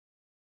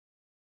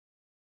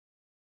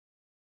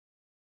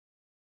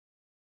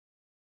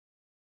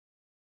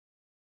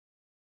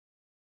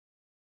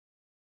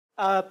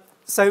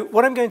So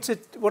what I'm going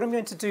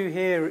to do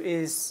here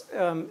is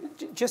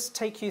just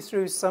take you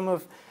through some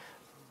of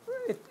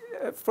it,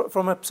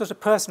 from a sort of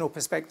personal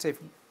perspective.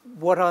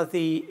 What are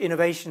the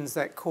innovations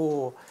that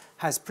CORE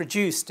has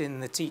produced in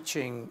the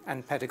teaching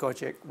and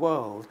pedagogic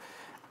world,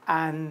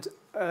 and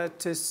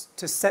to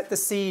set the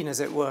scene, as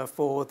it were,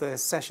 for the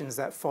sessions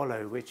that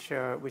follow, which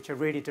are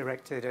really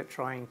directed at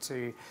trying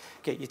to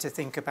get you to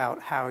think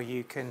about how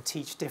you can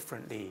teach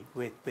differently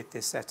with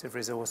this set of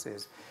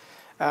resources.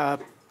 And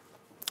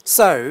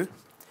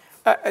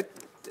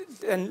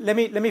let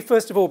me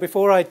first of all,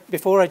 before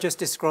I just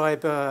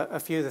describe a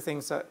few of the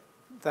things that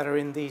are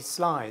in these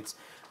slides,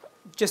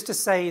 just to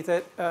say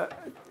that,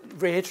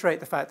 reiterate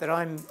the fact that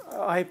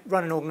I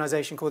run an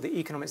organisation called the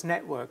Economics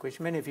Network, which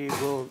many of you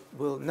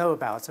will know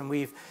about, and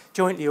we've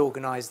jointly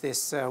organised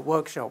this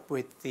workshop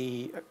with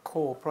the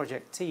CORE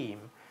project team.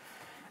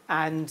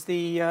 And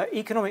the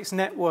Economics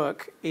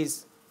Network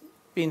has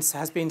been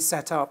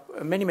set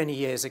up many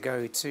years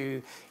ago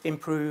to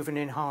improve and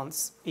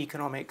enhance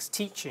economics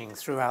teaching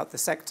throughout the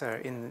sector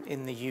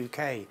in the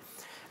UK.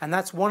 And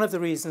that's one of the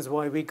reasons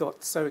why we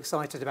got so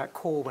excited about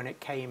CORE when it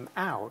came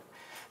out,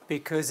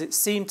 because it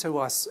seemed to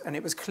us, and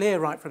it was clear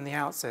right from the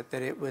outset,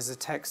 that it was a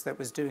text that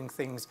was doing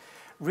things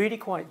really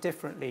quite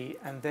differently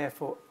and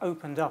therefore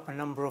opened up a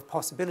number of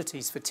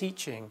possibilities for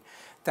teaching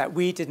that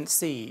we didn't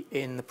see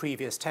in the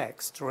previous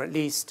text, or at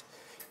least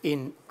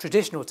in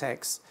traditional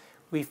texts.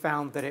 We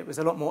found that it was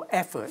a lot more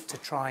effort to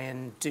try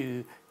and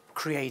do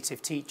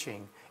creative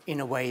teaching in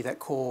a way that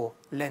CORE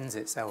lends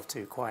itself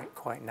to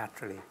quite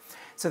naturally.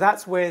 So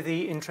that's where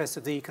the interest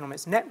of the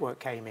Economics Network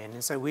came in,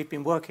 and so we've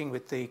been working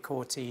with the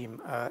CORE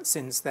team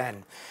since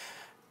then.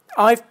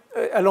 I've,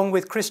 along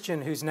with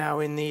Christian, who's now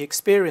in the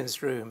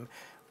experience room,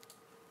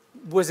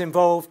 was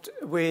involved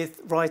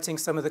with writing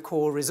some of the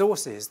CORE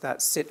resources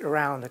that sit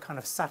around a kind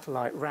of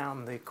satellite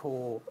around the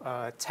CORE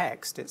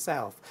text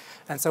itself.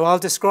 And so I'll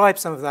describe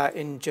some of that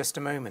in just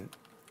a moment.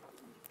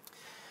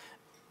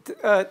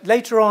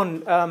 Later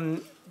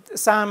on,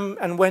 Sam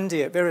and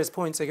Wendy at various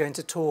points are going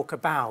to talk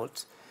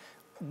about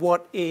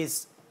what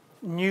is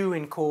new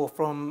in CORE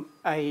from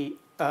a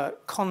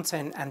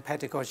content and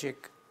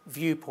pedagogic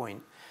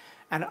viewpoint.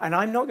 And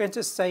I'm not going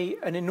to say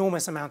an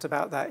enormous amount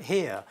about that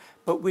here,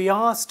 but we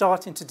are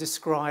starting to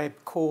describe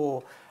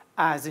CORE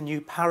as a new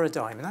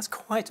paradigm, and that's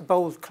quite a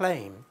bold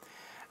claim.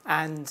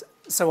 And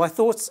so I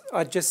thought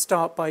I'd just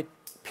start by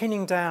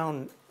pinning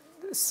down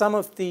some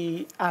of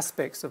the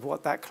aspects of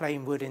what that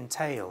claim would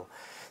entail,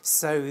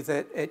 so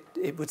that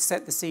it would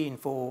set the scene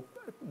for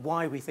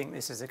why we think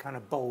this is a kind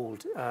of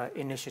bold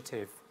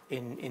initiative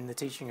in the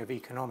teaching of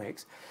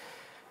economics.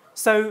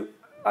 So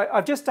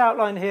I've just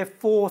outlined here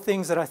 4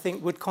 things that I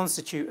think would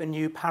constitute a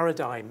new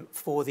paradigm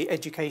for the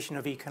education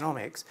of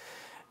economics.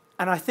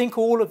 And I think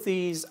all of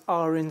these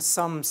are in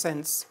some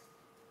sense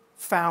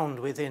found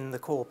within the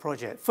CORE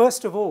project.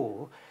 First of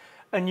all,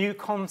 a new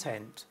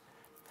content.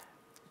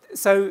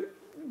 So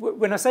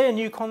when I say a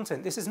new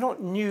content, this is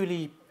not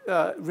newly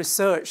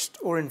researched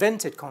or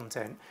invented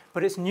content,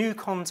 but it's new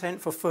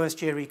content for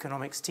first-year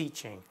economics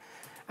teaching.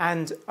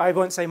 And I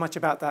won't say much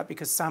about that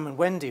because Sam and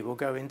Wendy will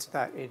go into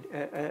that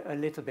a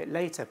little bit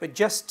later. But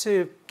just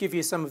to give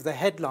you some of the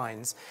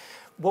headlines,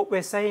 what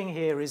we're saying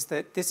here is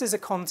that this is a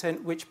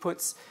content which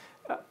puts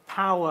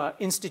power,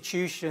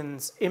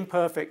 institutions,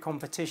 imperfect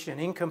competition,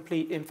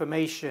 incomplete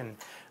information,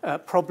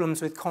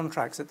 problems with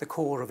contracts at the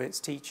core of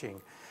its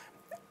teaching,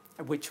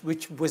 which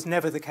was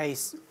never the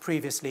case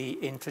previously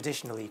in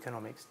traditional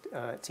economics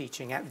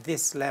teaching at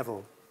this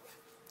level.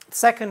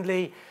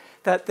 Secondly,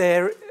 that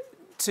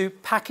to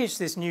package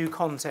this new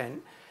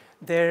content,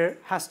 there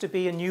has to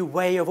be a new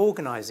way of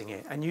organising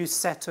it, a new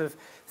set of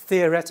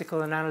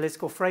theoretical and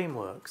analytical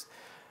frameworks.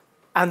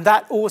 And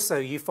that also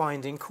you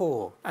find in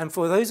CORE. And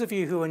for those of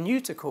you who are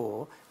new to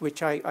CORE,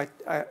 which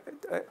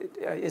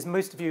is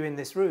most of you in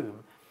this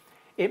room,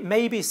 it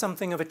may be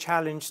something of a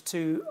challenge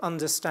to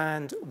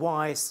understand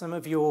why some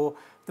of the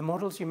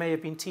models you may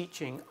have been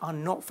teaching are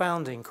not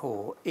found in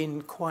CORE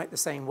in quite the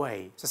same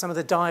way. So some of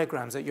the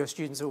diagrams that your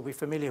students will be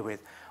familiar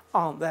with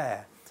aren't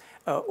there.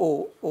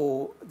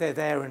 Or they're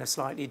there in a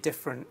slightly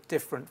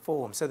different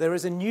form. So there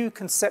is a new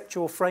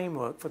conceptual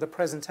framework for the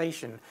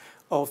presentation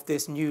of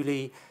this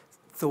newly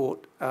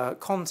thought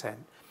content.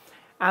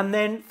 And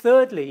then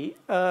thirdly,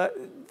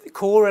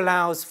 CORE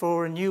allows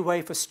for a new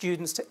way for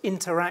students to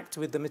interact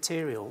with the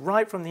material.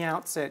 Right from the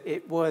outset,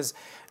 it was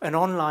an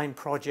online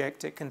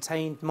project. It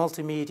contained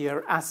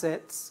multimedia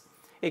assets.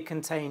 It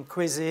contained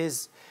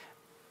quizzes.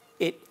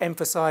 It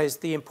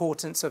emphasized the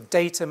importance of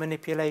data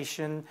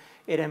manipulation.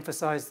 It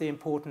emphasized the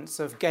importance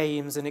of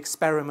games and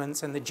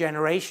experiments and the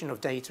generation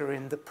of data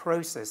in the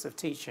process of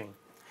teaching.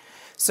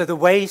 So the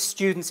way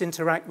students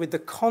interact with the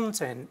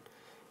content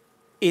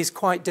is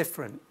quite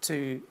different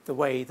to the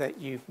way that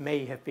you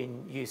may have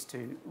been used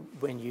to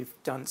when you've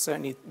done,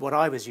 certainly what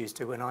I was used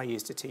to when I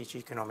used to teach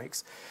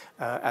economics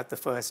at the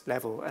first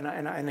level.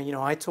 And you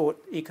know, I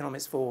taught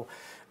economics for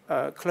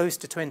close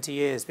to 20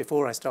 years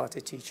before I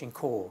started teaching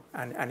CORE,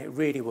 and it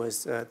really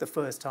was the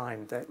first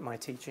time that my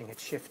teaching had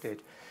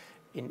shifted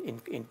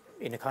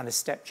in a kind of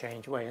step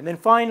change way. And then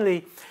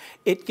finally,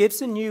 it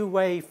gives a new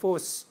way for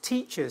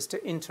teachers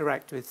to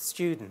interact with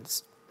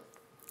students.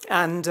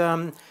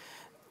 And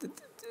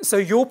so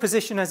your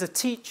position as a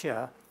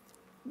teacher,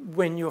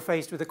 when you're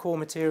faced with a core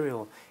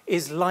material,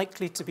 is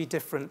likely to be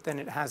different than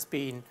it has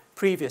been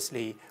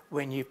previously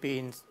when you've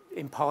been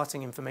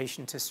imparting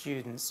information to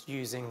students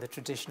using the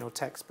traditional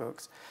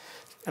textbooks.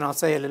 And I'll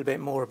say a little bit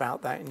more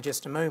about that in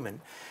just a moment.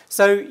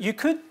 So you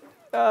could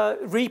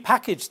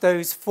repackage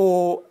those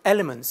 4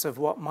 elements of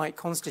what might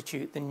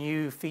constitute the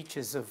new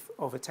features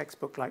of a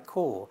textbook like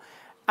Core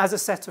as a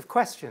set of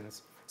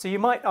questions. So you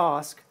might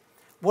ask,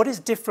 what is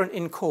different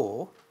in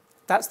Core?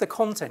 That's the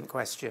content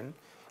question.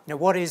 You know,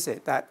 what is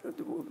it that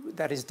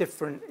is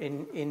different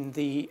in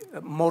the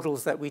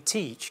models that we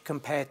teach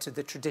compared to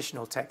the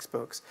traditional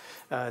textbooks,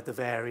 the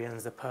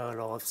Varians, the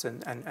Perloffs,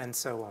 and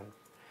so on?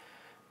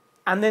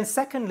 And then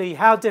secondly,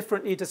 how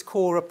differently does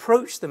Core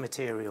approach the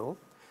material?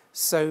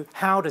 So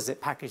how does it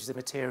package the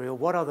material?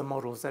 What are the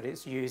models that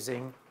it's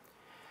using?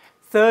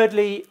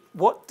 Thirdly,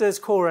 what does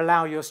Core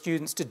allow your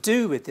students to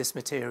do with this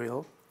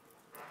material?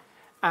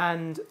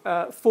 And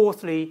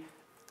fourthly,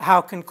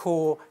 how can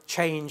Core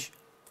change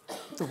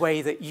the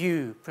way that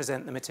you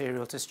present the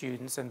material to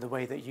students and the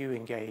way that you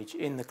engage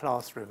in the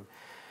classroom?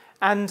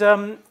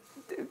 And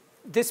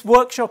this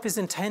workshop is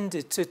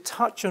intended to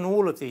touch on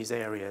all of these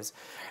areas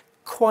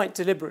quite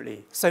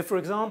deliberately. So for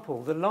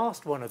example, the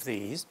last one of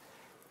these,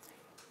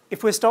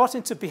 if we're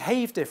starting to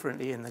behave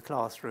differently in the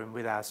classroom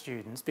with our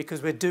students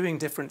because we're doing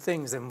different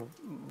things than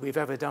we've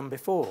ever done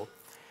before,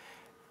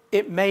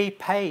 it may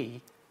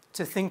pay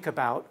to think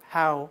about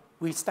how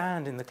we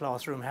stand in the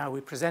classroom, how we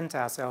present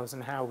ourselves,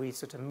 and how we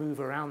sort of move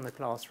around the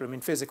classroom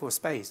in physical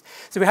space.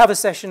 So we have a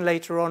session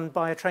later on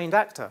by a trained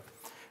actor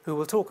who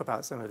will talk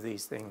about some of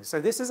these things. So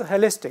this is a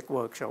holistic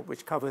workshop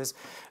which covers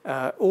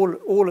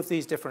all of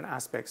these different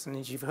aspects. And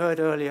as you've heard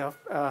earlier,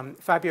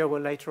 Fabio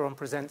will later on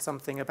present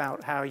something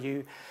about how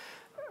you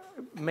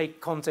make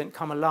content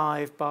come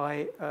alive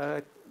by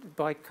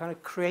kind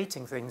of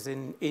creating things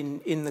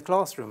in the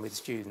classroom with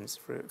students,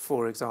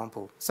 for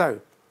example.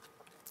 So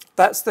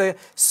that's the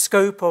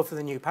scope of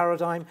the new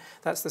paradigm.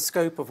 That's the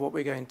scope of what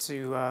we're going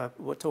to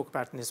talk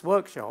about in this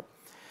workshop.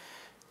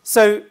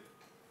 So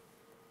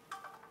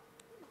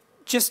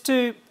just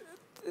to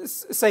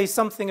say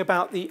something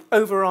about the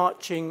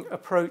overarching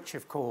approach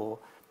of Core,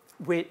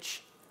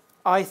 which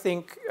I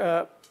think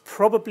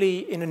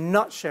probably in a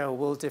nutshell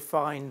will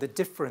define the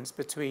difference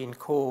between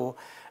Core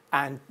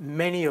and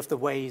many of the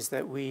ways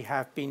that we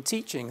have been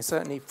teaching,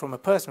 certainly from a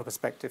personal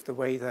perspective, the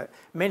way that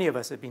many of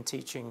us have been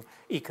teaching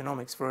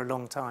economics for a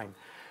long time.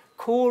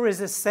 Core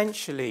is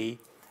essentially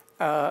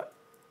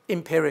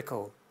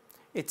empirical.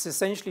 It's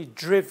essentially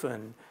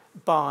driven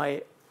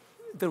by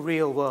the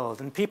real world.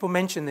 And people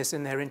mention this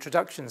in their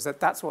introductions, that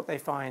that's what they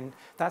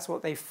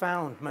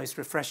found most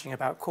refreshing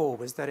about Core,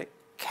 was that it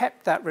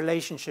kept that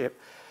relationship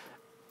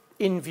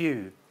in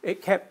view.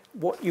 It kept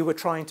what you were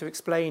trying to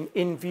explain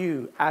in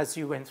view as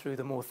you went through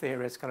the more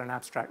theoretical and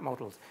abstract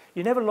models.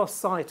 You never lost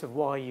sight of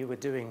why you were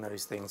doing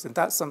those things, and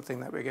that's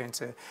something that we're going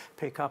to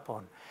pick up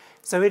on.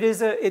 So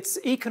it's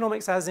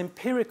economics as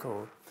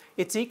empirical,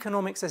 it's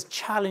economics as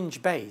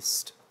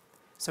challenge-based.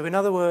 So in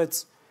other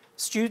words,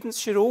 students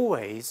should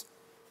always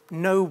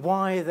know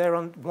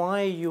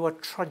why you are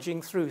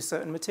trudging through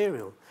certain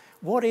material.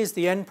 What is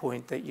the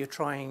endpoint that you're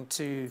trying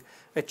to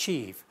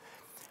achieve?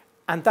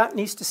 And that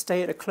needs to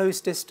stay at a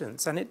close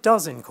distance, and it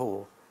does in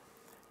Core.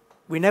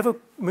 We never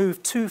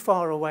move too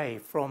far away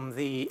from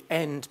the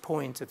end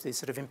point of this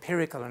sort of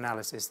empirical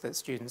analysis that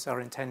students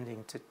are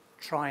intending to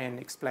try and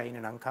explain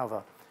and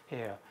uncover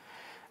here.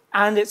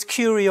 And it's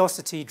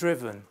curiosity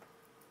driven.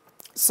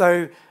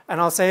 So, and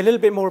I'll say a little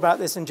bit more about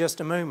this in just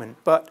a moment,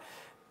 but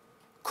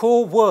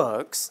Core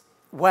works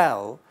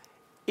well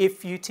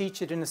if you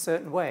teach it in a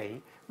certain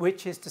way,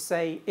 which is to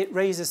say it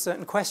raises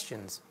certain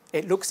questions.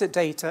 It looks at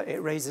data,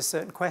 it raises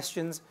certain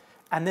questions,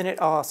 and then it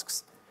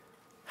asks,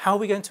 how are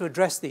we going to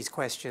address these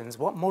questions?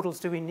 What models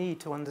do we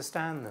need to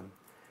understand them?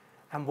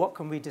 And what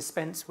can we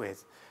dispense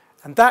with?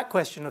 And that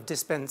question of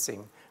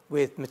dispensing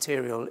with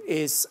material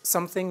is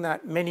something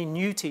that many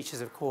new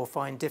teachers of Core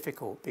find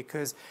difficult,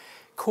 because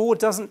Core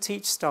doesn't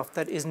teach stuff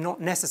that is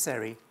not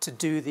necessary to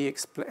do the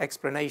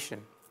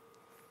explanation.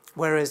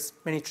 Whereas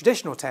many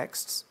traditional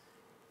texts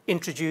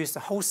introduce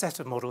a whole set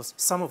of models,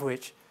 some of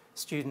which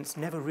students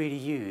never really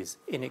use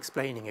in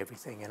explaining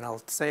everything. And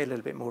I'll say a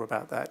little bit more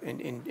about that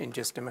in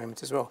just a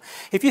moment as well.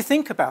 If you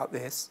think about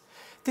this,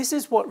 this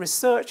is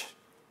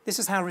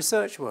how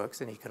research works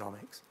in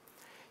economics.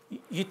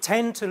 You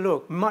tend to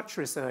look, much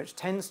research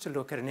tends to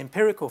look at an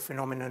empirical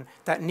phenomenon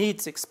that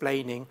needs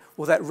explaining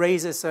or that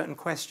raises certain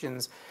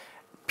questions,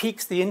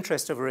 piques the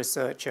interest of a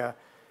researcher,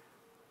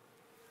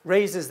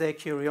 raises their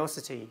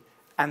curiosity,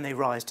 and they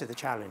rise to the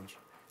challenge.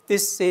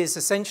 This is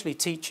essentially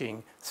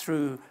teaching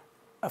through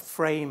a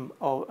frame,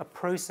 or a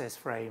process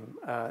frame,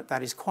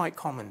 that is quite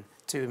common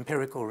to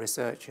empirical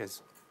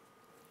researchers.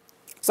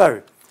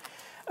 So,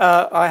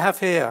 I have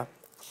here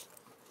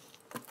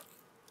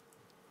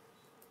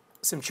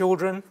some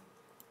children,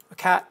 a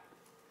cat,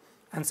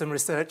 and some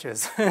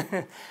researchers.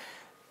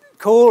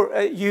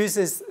 CORE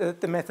uses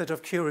the method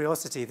of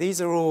curiosity.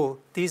 These are all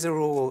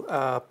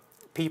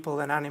people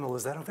and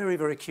animals that are very,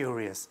 very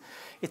curious.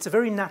 It's a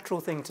very natural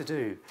thing to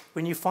do.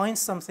 When you find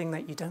something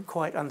that you don't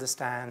quite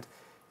understand,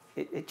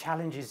 it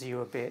challenges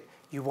you a bit.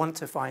 You want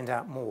to find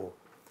out more.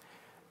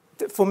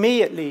 For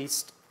me, at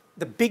least,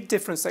 the big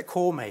difference that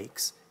CORE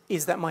makes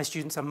is that my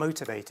students are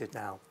motivated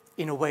now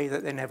in a way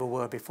that they never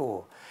were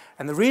before.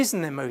 And the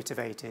reason they're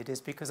motivated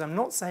is because I'm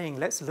not saying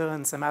let's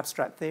learn some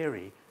abstract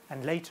theory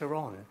and later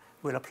on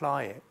we'll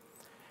apply it.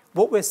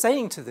 What we're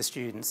saying to the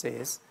students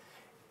is,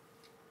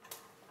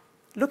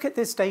 look at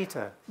this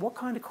data. What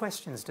kind of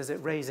questions does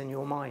it raise in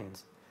your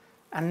mind?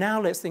 And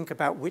now let's think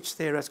about which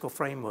theoretical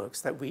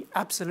frameworks that we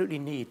absolutely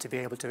need to be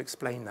able to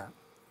explain that.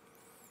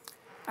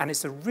 And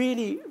it's a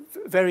really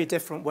very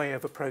different way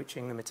of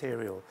approaching the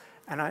material.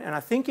 And I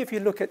think if you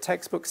look at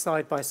textbooks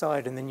side by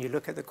side and then you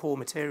look at the core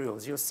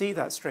materials, you'll see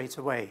that straight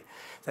away,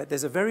 that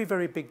there's a very,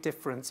 very big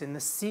difference in the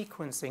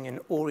sequencing and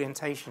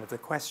orientation of the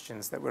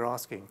questions that we're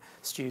asking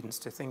students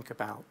to think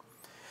about.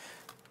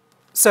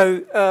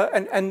 So,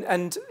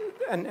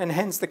 and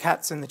hence the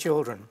cats and the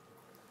children.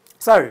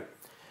 So,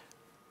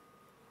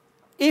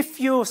 if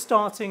you're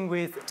starting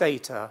with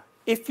data,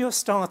 if you're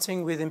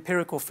starting with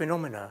empirical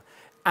phenomena,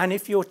 and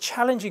if you're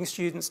challenging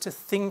students to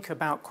think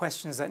about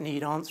questions that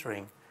need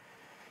answering,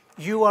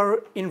 you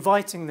are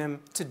inviting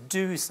them to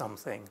do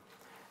something.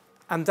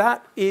 And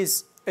that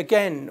is,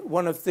 again,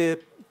 one of the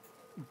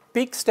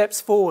big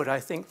steps forward, I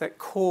think, that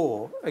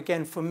CORE,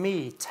 again, for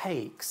me,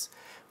 takes,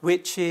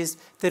 which is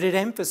that it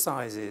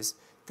emphasizes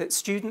that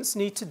students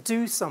need to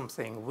do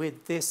something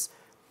with this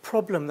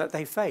problem that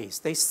they face.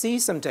 They see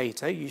some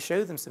data, you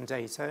show them some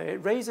data,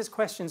 it raises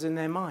questions in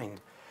their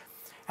mind.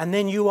 And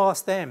then you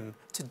ask them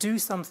to do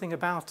something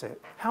about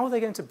it. How are they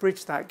going to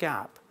bridge that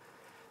gap?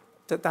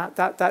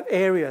 That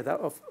area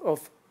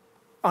of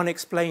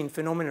unexplained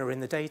phenomena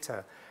in the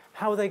data,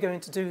 how are they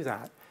going to do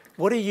that?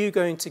 What are you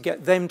going to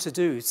get them to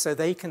do so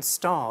they can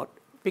start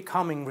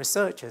becoming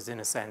researchers, in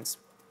a sense,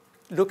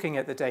 looking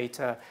at the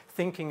data,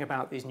 thinking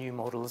about these new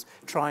models,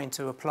 trying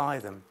to apply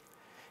them?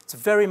 It's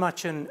very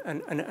much an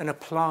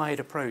applied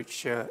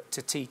approach to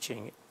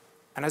teaching.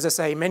 And as I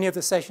say, many of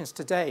the sessions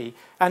today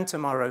and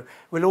tomorrow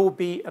will all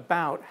be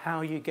about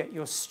how you get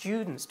your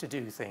students to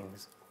do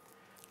things,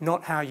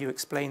 not how you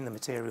explain the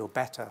material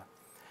better.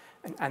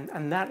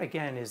 And that,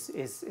 again,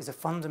 is a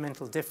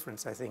fundamental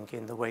difference, I think,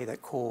 in the way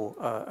that CORE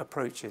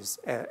approaches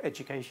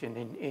education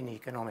in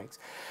economics.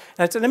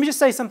 Now, so let me just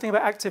say something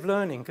about active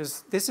learning,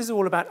 because this is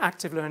all about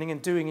active learning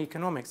and doing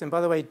economics. And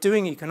by the way,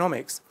 doing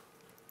economics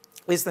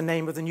is the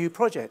name of the new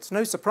project. It's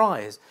no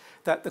surprise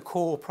that the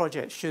CORE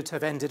project should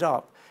have ended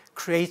up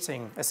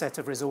creating a set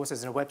of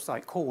resources and a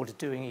website called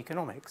Doing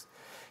Economics.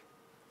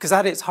 Because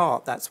at its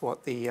heart, that's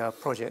what the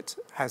project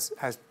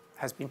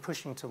has been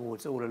pushing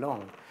towards all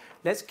along.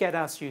 Let's get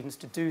our students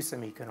to do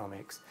some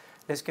economics.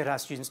 Let's get our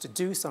students to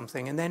do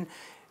something. And then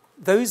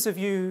those of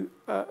you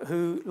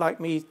who, like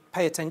me,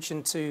 pay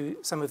attention to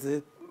some of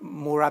the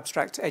more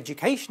abstract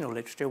educational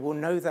literature will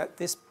know that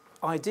this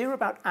idea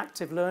about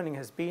active learning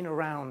has been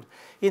around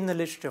in the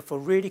literature for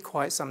really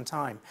quite some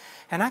time.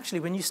 And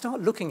actually, when you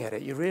start looking at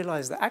it, you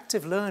realize that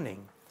active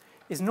learning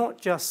is not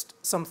just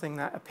something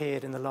that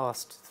appeared in the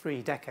last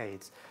 3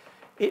 decades.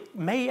 It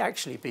may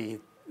actually be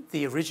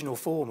the original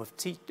form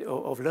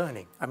of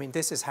learning. I mean,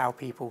 this is how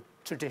people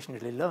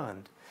traditionally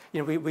learned.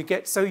 You know, we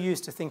get so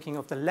used to thinking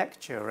of the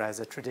lecture as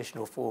a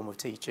traditional form of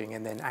teaching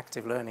and then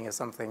active learning as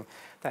something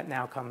that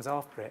now comes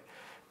after it.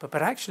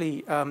 But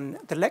actually,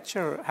 the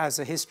lecture has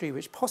a history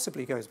which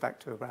possibly goes back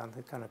to around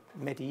the kind of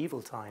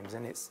medieval times.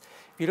 And if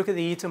you look at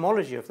the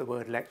etymology of the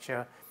word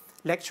lecture,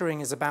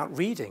 lecturing is about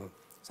reading.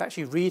 It's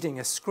actually reading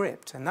a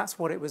script, and that's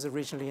what it was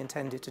originally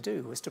intended to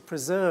do, was to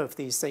preserve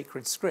these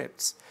sacred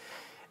scripts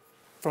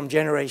from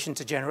generation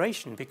to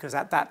generation, because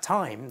at that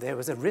time there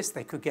was a risk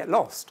they could get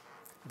lost,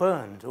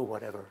 burned or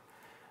whatever.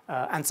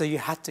 And so you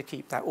had to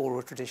keep that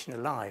oral tradition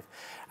alive.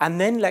 And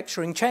then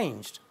lecturing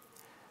changed.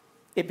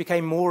 It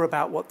became more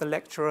about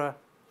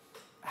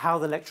how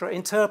the lecturer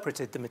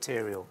interpreted the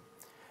material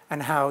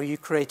and how you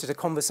created a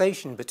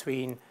conversation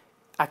between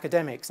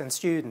academics and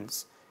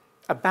students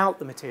about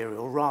the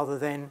material rather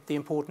than the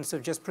importance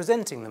of just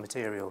presenting the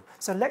material.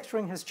 So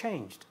lecturing has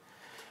changed.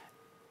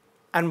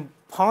 And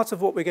part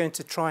of what we're going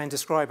to try and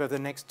describe over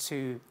the next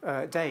 2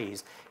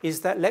 days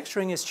is that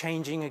lecturing is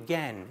changing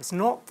again. It's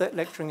not that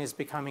lecturing is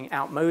becoming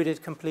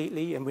outmoded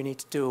completely and we need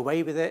to do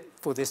away with it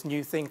for this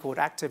new thing called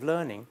active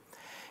learning.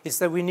 It's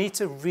that we need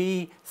to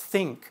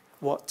rethink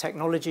what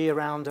technology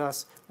around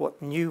us, what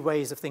new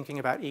ways of thinking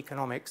about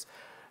economics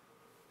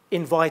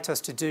invite us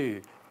to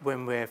do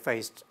when we're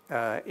faced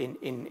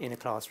in a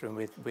classroom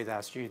with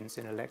our students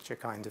in a lecture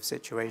kind of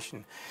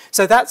situation.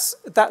 So that's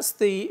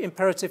the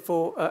imperative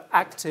for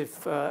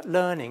active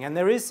learning. And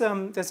there's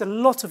a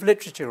lot of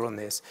literature on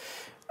this.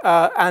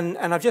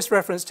 And I've just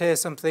referenced here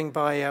something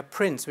by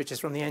Prince, which is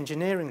from the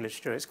engineering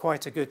literature. It's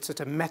quite a good sort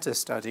of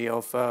meta-study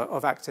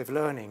of active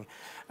learning,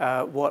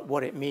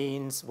 what it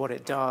means, what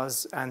it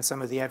does, and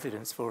some of the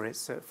evidence for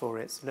its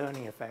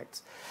learning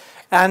effects.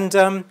 And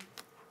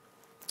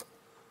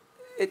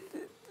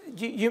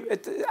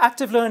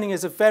active learning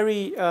is a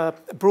very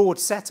broad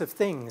set of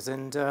things,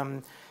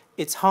 and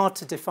it's hard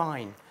to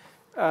define.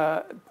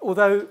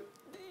 Although,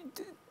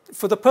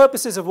 for the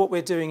purposes of what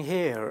we're doing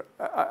here,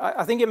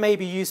 I think it may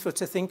be useful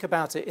to think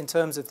about it in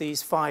terms of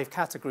these 5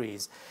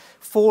 categories,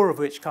 4 of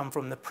which come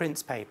from the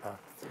Prince paper.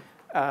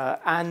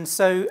 And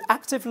so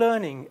active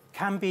learning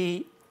can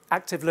be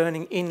active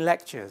learning in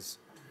lectures.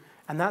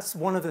 And that's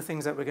one of the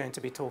things that we're going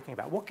to be talking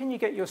about. What can you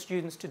get your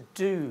students to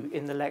do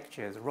in the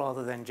lectures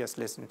rather than just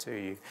listen to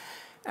you?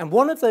 And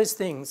one of those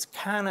things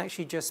can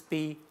actually just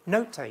be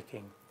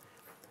note-taking.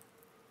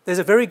 There's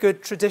a very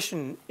good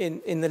tradition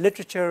in the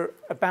literature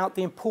about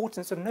the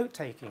importance of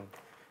note-taking.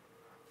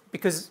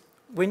 Because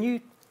when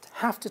you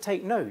have to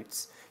take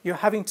notes, you're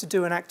having to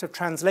do an act of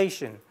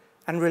translation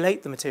and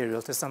relate the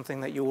material to something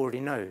that you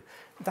already know.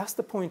 That's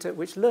the point at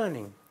which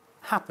learning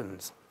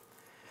happens.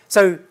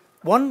 So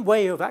one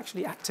way of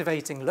actually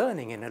activating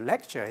learning in a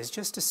lecture is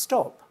just to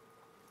stop.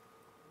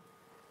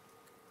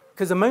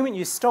 Because the moment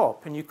you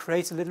stop and you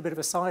create a little bit of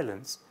a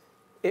silence,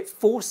 it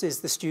forces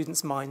the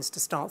students' minds to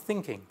start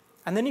thinking.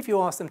 And then if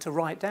you ask them to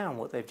write down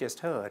what they've just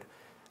heard,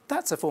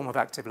 that's a form of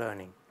active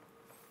learning.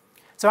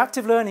 So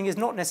active learning is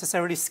not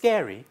necessarily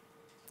scary.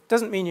 It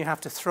doesn't mean you have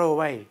to throw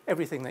away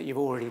everything that you've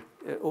already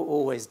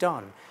always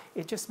done.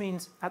 It just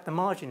means at the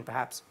margin,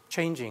 perhaps,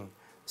 changing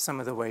some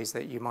of the ways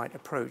that you might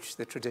approach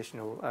the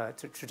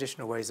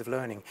traditional ways of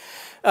learning.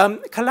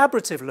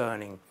 Collaborative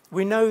learning.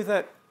 We know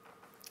that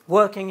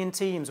working in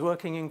teams,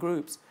 working in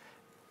groups,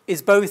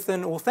 is both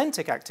an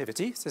authentic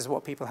activity, this is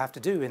what people have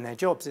to do in their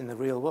jobs in the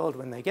real world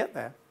when they get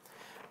there,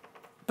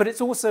 but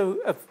it's also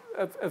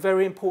a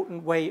very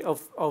important way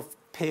of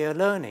peer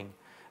learning.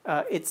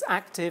 It's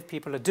active,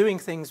 people are doing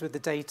things with the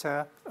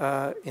data,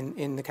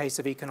 in the case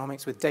of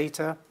economics with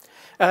data.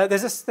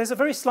 There's a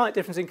very slight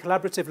difference in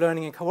collaborative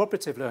learning and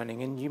cooperative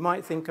learning, and you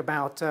might think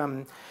about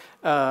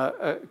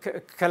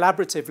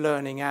collaborative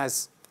learning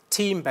as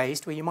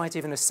team-based, where you might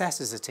even assess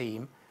as a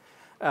team,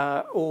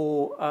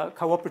 or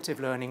cooperative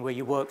learning where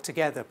you work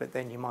together, but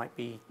then you might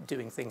be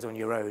doing things on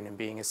your own and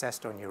being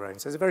assessed on your own.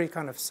 So there's a very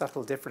kind of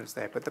subtle difference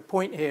there. But the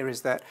point here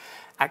is that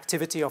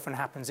activity often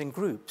happens in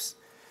groups.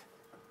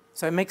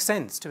 So it makes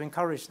sense to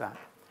encourage that.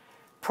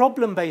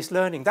 Problem-based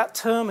learning, that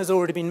term has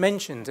already been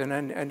mentioned,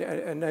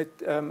 and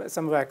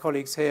some of our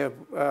colleagues here,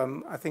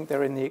 I think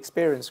they're in the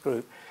experience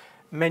group,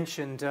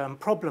 mentioned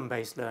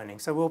problem-based learning.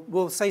 So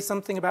we'll say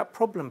something about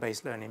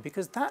problem-based learning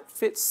because that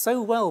fits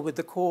so well with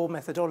the core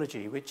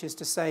methodology, which is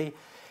to say,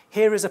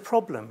 here is a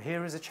problem,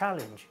 here is a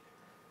challenge.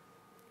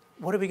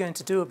 What are we going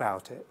to do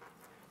about it?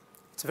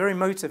 It's a very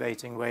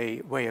motivating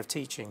way of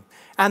teaching.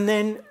 And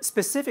then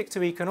specific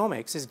to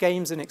economics is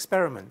games and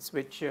experiments,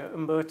 which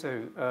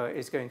Umberto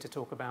is going to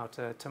talk about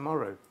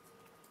tomorrow.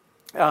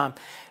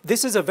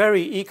 This is a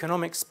very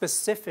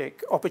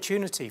economic-specific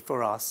opportunity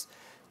for us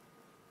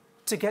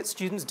to get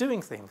students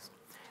doing things.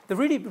 The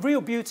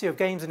real beauty of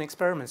games and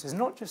experiments is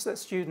not just that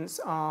students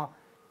are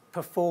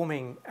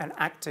performing and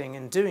acting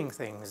and doing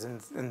things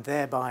and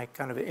thereby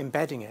kind of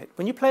embedding it.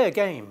 When you play a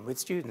game with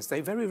students, they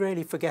very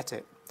rarely forget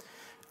it.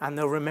 And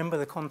they'll remember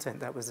the content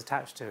that was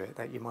attached to it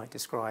that you might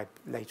describe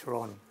later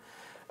on.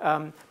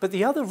 But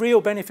the other real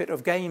benefit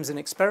of games and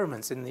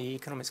experiments in the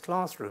economics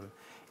classroom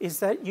is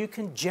that you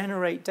can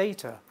generate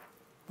data.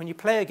 When you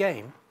play a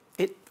game,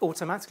 it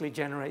automatically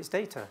generates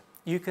data.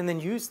 You can then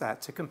use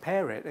that to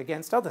compare it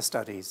against other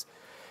studies.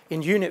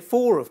 In Unit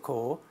 4 of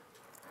CORE,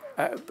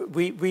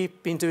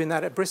 we've been doing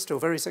that at Bristol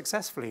very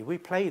successfully. We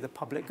play the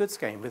public goods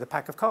game with a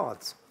pack of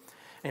cards.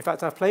 In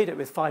fact, I've played it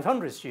with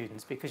 500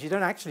 students because you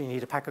don't actually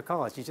need a pack of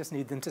cards. You just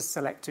need them to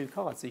select 2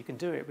 cards, so you can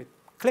do it with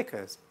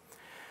clickers.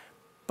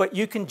 But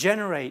you can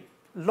generate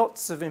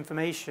lots of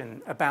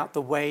information about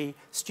the way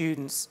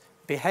students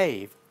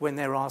behave when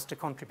they're asked to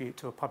contribute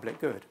to a public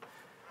good.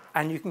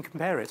 And you can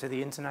compare it to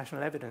the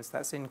international evidence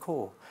that's in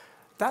CORE.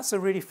 That's a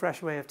really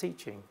fresh way of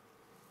teaching.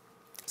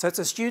 So it's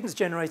the students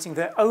generating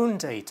their own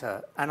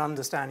data and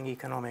understanding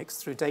economics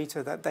through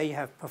data that they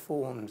have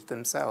performed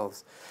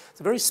themselves. It's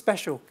a very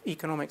special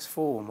economics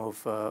form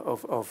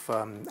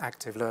of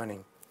active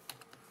learning.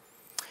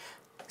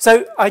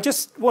 So I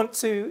just want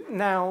to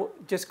now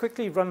just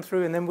quickly run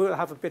through, and then we'll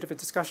have a bit of a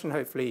discussion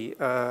hopefully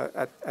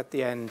at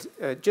the end,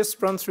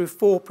 just run through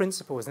 4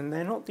 principles, and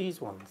they're not these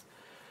ones.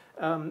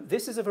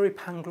 This is a very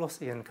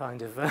Panglossian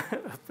kind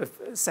of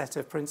set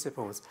of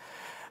principles.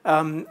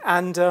 And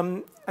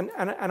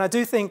I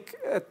do think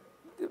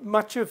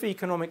much of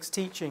economics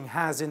teaching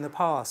has in the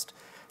past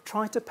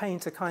tried to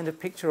paint a kind of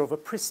picture of a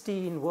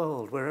pristine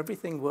world where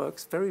everything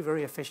works very,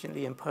 very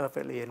efficiently and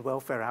perfectly and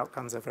welfare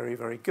outcomes are very,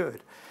 very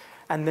good.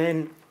 And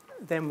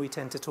then we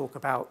tend to talk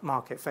about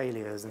market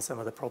failures and some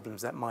of the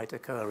problems that might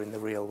occur in the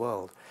real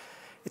world.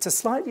 It's a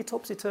slightly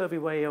topsy-turvy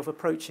way of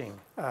approaching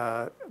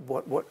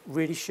what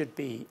really should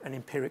be an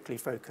empirically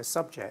focused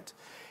subject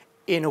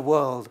in a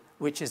world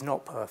which is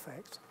not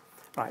perfect.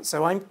 Right,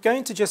 so I'm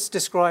going to just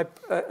describe,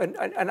 and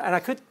I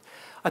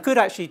could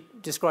actually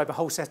describe a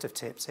whole set of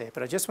tips here,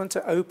 but I just want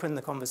to open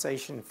the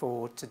conversation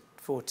for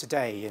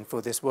today and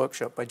for this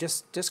workshop by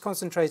just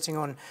concentrating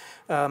on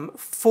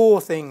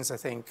 4 things, I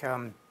think,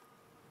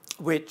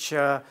 which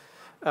I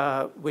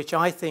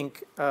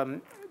think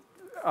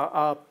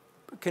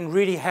can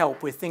really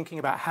help with thinking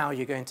about how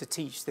you're going to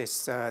teach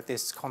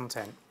this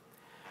content.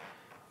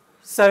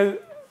 So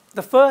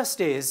the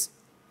first is,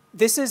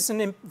 this is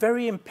a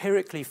very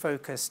empirically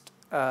focused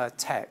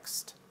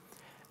text.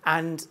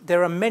 And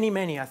there are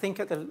many, I think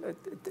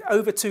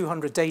over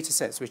 200 data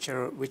sets which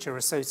are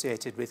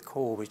associated with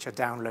CORE, which are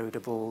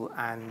downloadable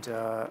and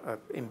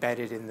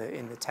embedded in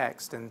the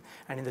text and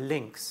in the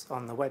links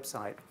on the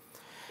website.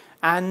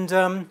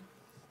 And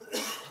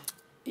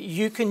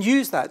you can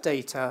use that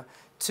data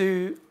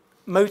to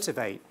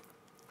motivate.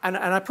 And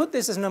I put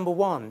this as number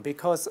 1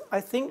 because I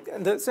think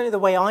that certainly the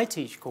way I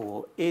teach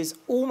CORE is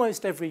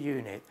almost every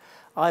unit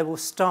I will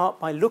start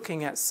by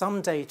looking at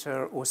some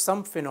data or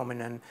some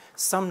phenomenon,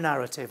 some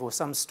narrative or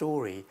some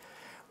story,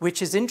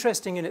 which is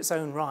interesting in its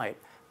own right,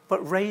 but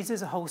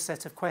raises a whole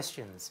set of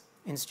questions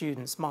in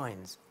students'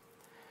 minds.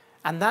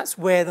 And that's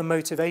where the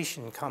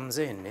motivation comes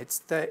in.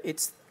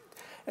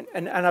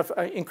 And I've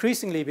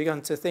increasingly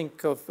begun to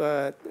think of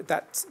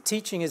that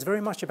teaching is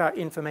very much about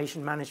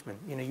information management.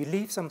 You know, you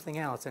leave something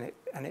out and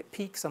it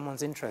piques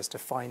someone's interest to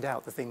find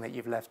out the thing that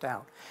you've left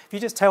out. If you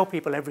just tell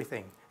people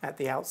everything at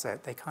the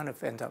outset, they kind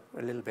of end up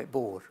a little bit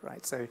bored,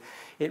 right? So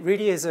it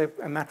really is a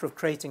matter of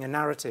creating a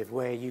narrative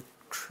where you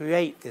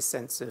create this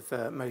sense of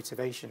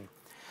motivation.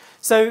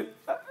 So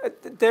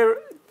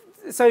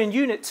So in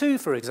Unit 2,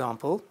 for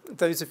example,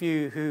 those of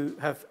you who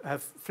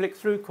have flicked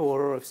through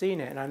CORE or have seen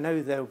it, and I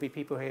know there will be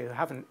people here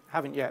who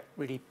haven't yet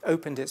really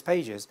opened its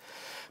pages,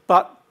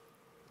 but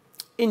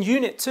in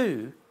Unit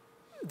 2,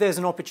 there's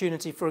an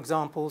opportunity, for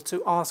example,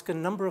 to ask a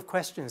number of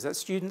questions that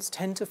students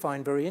tend to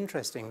find very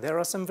interesting. There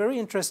are some very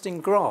interesting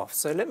graphs,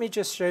 so let me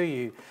just show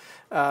you.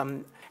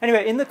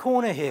 Anyway, in the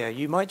corner here,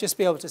 you might just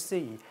be able to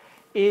see,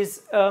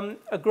 is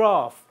a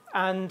graph,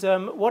 and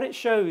what it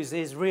shows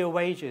is real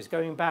wages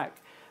going back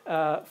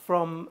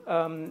from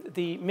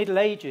the Middle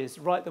Ages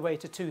right the way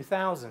to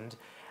 2000.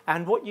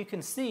 And what you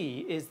can see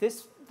is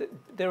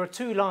there are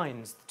 2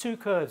 lines, 2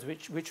 curves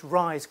which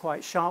rise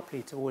quite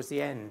sharply towards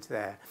the end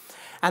there.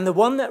 And the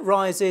one that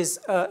rises,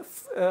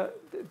 the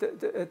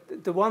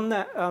one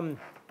that,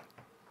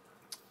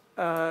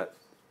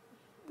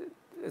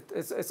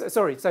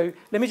 sorry, so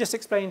let me just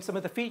explain some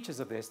of the features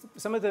of this.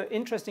 Some of the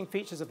interesting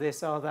features of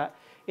this are that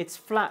it's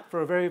flat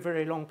for a very,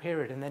 very long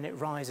period and then it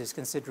rises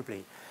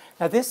considerably.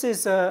 Now, this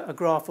is a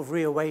graph of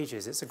real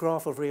wages. It's a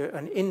graph of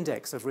an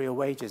index of real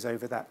wages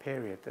over that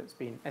period that's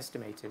been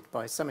estimated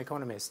by some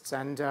economists.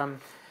 And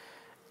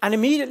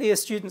immediately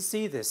as students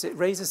see this, it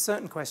raises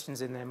certain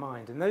questions in their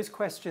mind. And those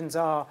questions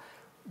are,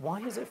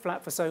 why is it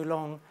flat for so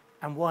long?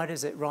 And why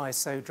does it rise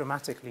so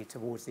dramatically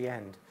towards the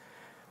end?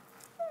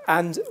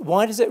 And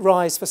why does it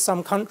rise for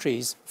some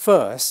countries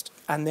first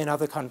and then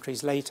other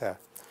countries later?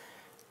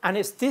 And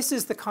this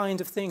is the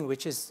kind of thing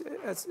which is,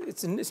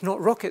 it's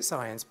not rocket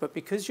science, but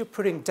because you're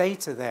putting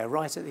data there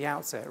right at the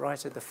outset,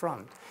 right at the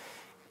front,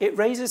 it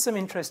raises some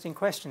interesting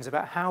questions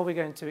about how we're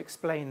going to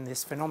explain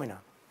this phenomena.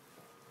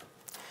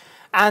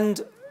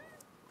 And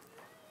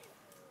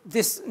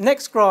this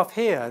next graph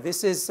here,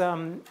 this is,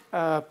 so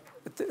by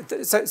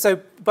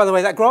the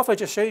way, that graph I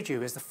just showed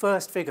you is the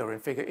first figure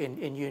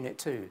in Unit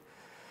 2.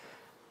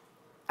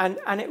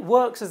 And it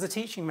works as a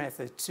teaching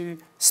method to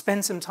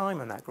spend some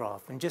time on that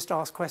graph and just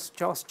ask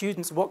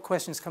students what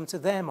questions come to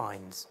their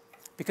minds,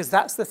 because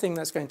that's the thing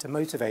that's going to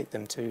motivate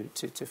them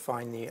to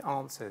find the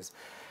answers.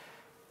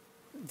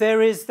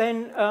 There is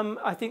then,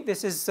 I think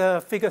this is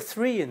figure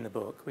 3 in the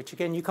book, which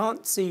again you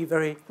can't see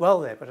very well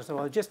there, but so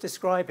I'll just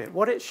describe it.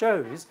 What it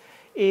shows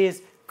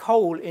is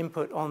coal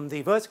input on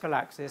the vertical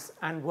axis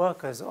and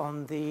workers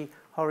on the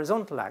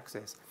horizontal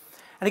axis.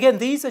 And again,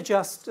 these are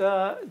just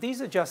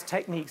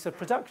techniques of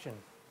production.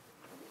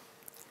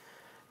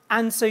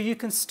 And so you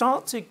can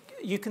start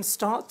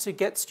to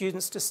get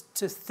students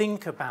to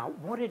think about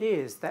what it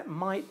is that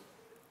might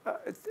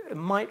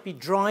be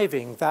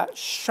driving that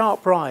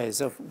sharp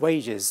rise of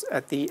wages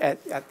at the end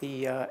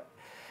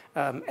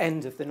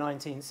of the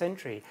 19th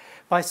century,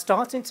 by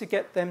starting to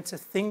get them to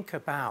think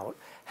about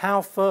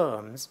how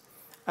firms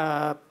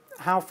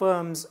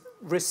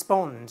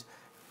respond,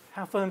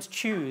 how firms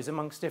choose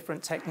amongst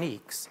different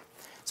techniques.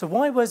 So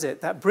why was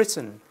it that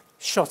Britain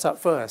shot up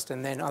first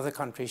and then other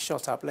countries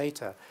shot up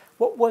later?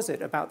 What was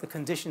it about the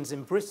conditions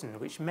in Britain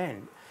which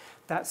meant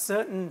that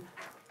certain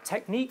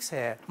techniques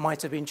here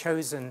might have been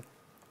chosen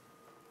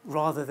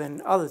rather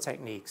than other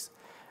techniques?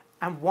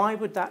 And why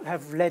would that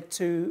have led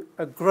to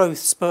a growth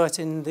spurt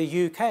in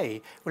the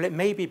UK? Well, it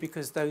may be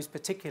because those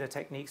particular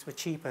techniques were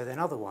cheaper than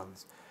other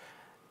ones.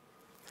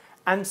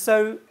 And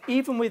so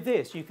even with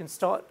this, you can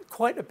start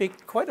quite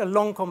a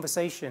long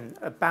conversation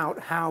about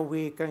how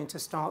we're going to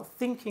start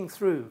thinking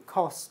through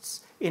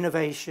costs,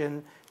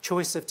 innovation,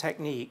 choice of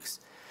techniques,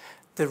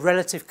 the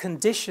relative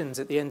conditions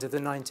at the end of the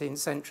 19th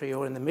century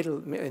or in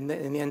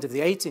the end of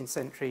the 18th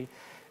century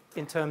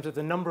in terms of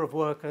the number of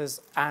workers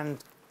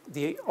and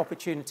the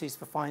opportunities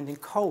for finding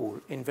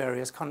coal in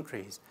various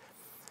countries.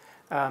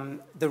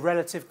 The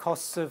relative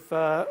costs of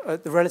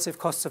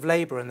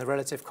labour and the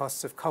relative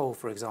costs of coal,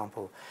 for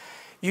example.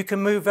 You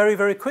can move very,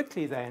 very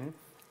quickly then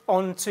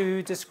on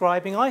to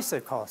describing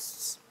ISO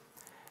costs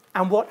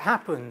and what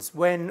happens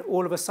when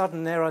all of a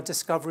sudden there are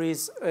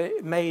discoveries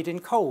made in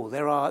coal.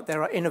 There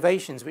are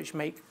innovations which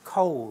make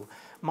coal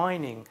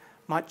mining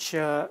much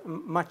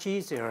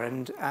easier,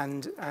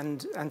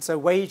 and so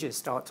wages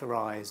start to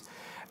rise.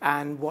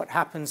 And what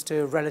happens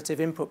to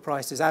relative input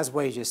prices as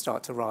wages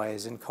start to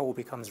rise and coal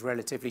becomes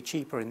relatively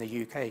cheaper in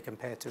the UK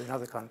compared to in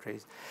other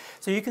countries.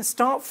 So you can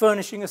start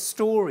furnishing a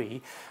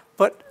story,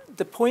 but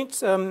the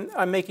point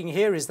I'm making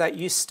here is that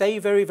you stay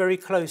very, very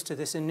close to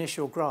this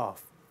initial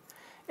graph.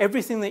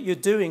 Everything that you're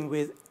doing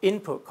with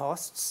input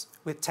costs,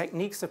 with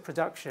techniques of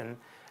production,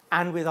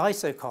 and with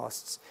ISO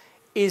costs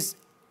is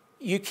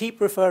you keep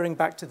referring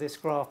back to this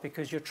graph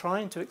because you're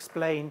trying to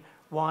explain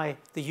why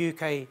the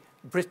UK,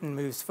 Britain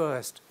moves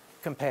first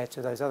compared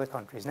to those other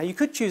countries. Now, you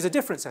could choose a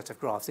different set of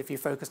graphs if you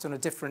focused on a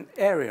different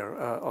area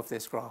of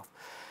this graph,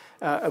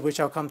 which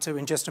I'll come to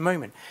in just a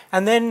moment.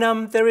 And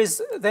then there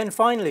is then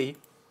finally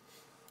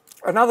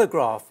another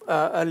graph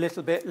a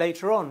little bit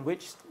later on,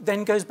 which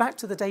then goes back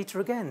to the data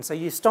again. So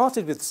you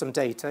started with some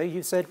data.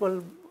 You said,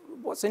 well,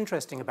 what's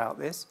interesting about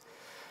this?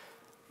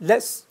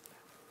 Let's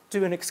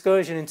do an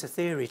excursion into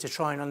theory to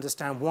try and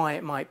understand why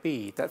it might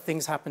be that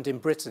things happened in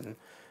Britain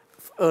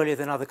earlier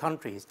than other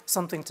countries,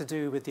 something to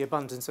do with the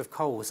abundance of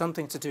coal,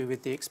 something to do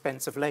with the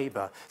expense of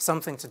labour,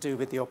 something to do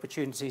with the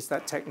opportunities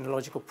that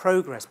technological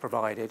progress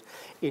provided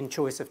in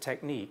choice of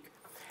technique.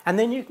 And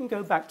then you can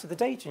go back to the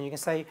data and you can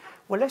say,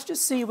 well, let's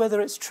just see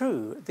whether it's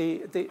true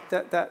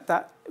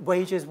that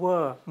wages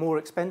were more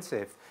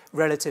expensive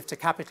relative to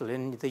capital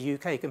in the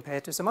UK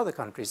compared to some other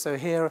countries. So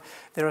here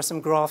there are some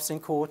graphs in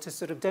core to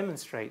sort of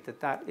demonstrate that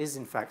that is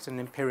in fact an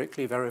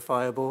empirically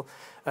verifiable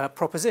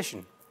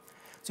proposition.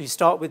 So you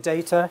start with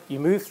data, you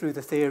move through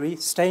the theory,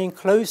 staying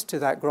close to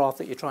that graph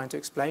that you're trying to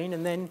explain,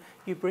 and then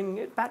you bring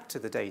it back to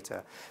the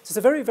data. So it's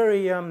a very,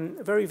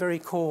 very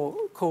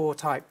core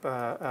type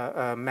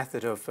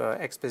method of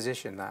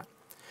exposition, that.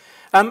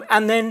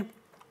 And then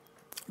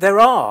there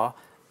are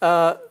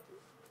a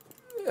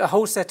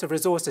whole set of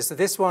resources. So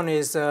this one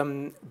is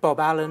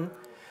Bob Allen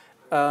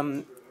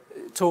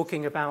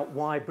talking about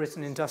why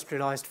Britain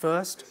industrialized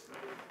first.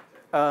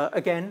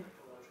 Again,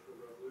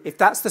 if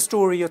that's the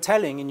story you're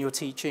telling in your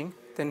teaching,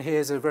 then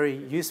here's a very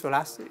useful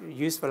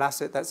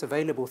asset that's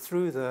available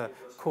through the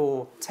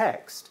core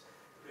text,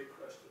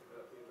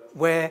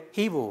 where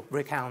he will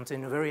recount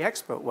in a very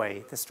expert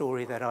way the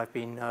story that I've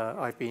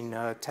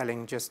been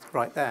telling just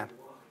right there.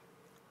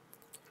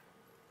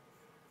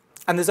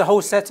 And there's a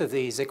whole set of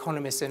these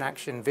Economists in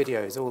Action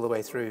videos all the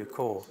way through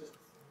core.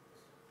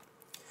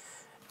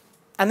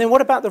 And then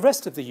what about the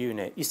rest of the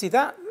unit? You see,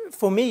 that,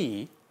 for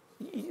me,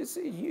 so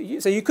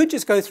you could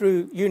just go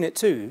through Unit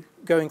 2,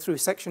 going through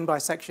section by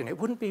section. It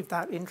wouldn't be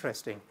that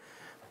interesting.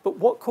 But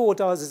what core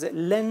does is it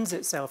lends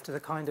itself to the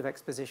kind of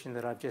exposition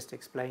that I've just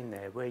explained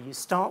there, where you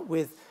start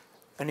with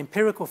an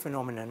empirical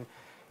phenomenon,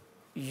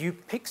 you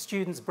pick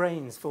students'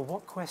 brains for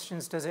what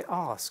questions does it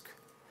ask,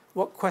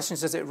 what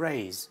questions does it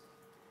raise,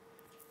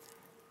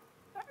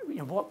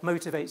 what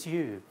motivates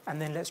you, and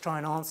then let's try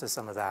and answer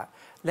some of that.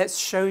 Let's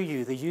show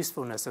you the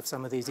usefulness of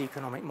some of these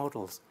economic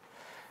models.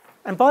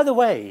 And by the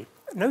way,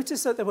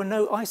 notice that there were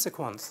no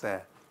isoquants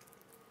there.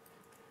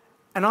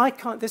 And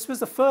this was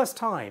the first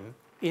time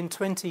in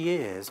 20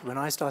 years when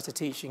I started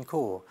teaching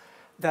core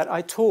that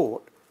I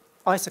taught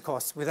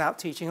isocosts without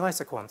teaching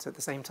isoquants at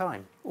the same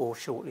time or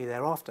shortly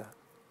thereafter.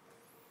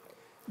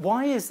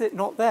 Why is it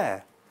not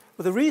there?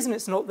 Well, the reason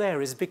it's not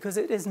there is because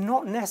it is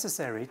not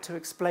necessary to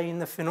explain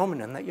the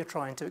phenomenon that you're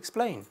trying to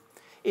explain.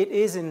 It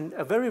is, in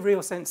a very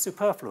real sense,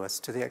 superfluous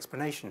to the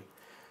explanation.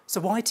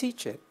 So why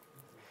teach it?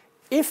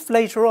 If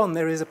later on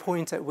there is a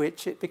point at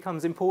which it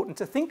becomes important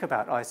to think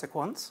about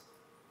isoquants,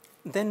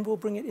 then we'll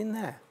bring it in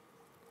there.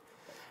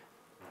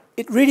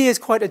 It really is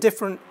quite a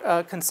different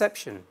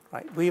conception,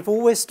 right? We've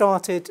always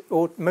started,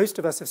 or most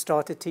of us have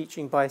started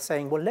teaching by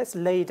saying, well, let's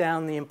lay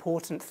down the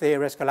important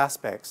theoretical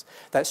aspects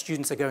that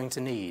students are going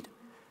to need,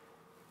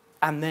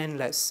 and then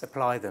let's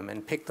apply them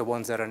and pick the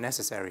ones that are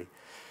necessary.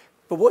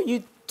 But what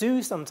you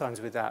do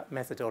sometimes with that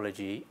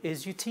methodology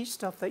is you teach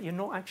stuff that you're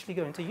not actually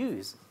going to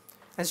use.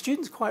 And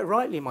students quite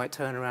rightly might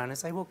turn around and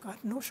say, well, I'm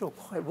not sure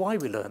quite why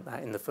we learned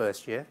that in the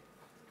first year.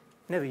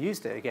 Never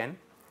used it again.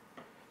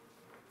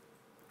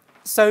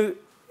 So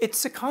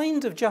it's a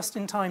kind of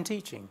just-in-time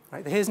teaching.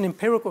 Right? Here's an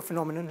empirical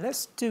phenomenon.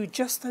 Let's do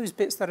just those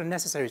bits that are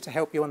necessary to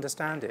help you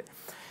understand it.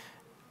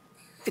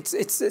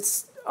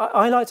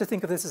 I like to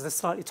think of this as a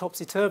slightly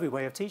topsy-turvy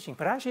way of teaching,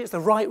 but actually it's the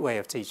right way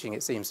of teaching,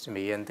 it seems to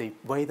me, and the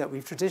way that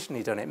we've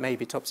traditionally done it may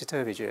be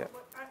topsy-turvy, Julia.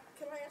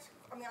 Can I ask,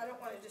 I mean, I don't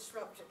want to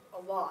disrupt it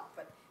a lot,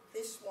 but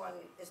this one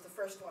is the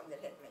first one that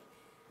hit me.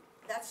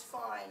 That's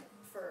fine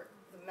for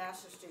the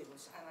master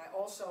students, and I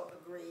also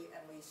agree,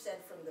 and we said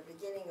from the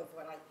beginning of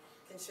what I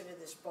consider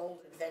this bold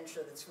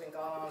adventure that's been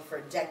going on for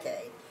a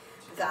decade,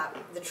 that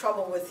the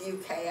trouble with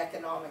UK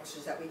economics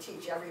is that we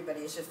teach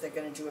everybody as if they're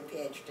going to do a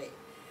PhD.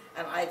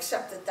 And I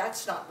accept that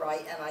that's not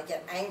right, and I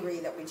get angry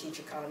that we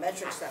teach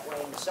econometrics that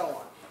way and so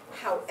on.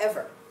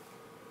 However,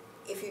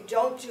 if you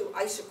don't do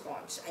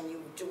isoquants and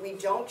we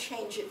don't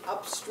change it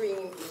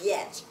upstream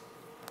yet,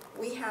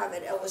 we have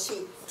at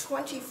LSE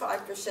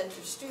 25%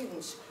 of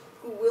students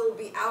who will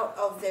be out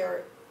of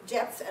their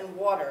depth and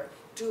water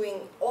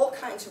doing all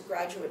kinds of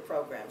graduate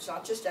programs,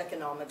 not just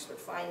economics, but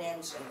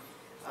finance and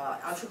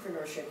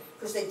entrepreneurship,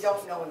 because they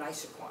don't know an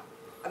isoquant.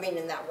 I mean,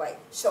 in that way.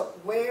 So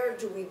where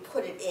do we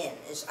put it in?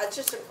 It's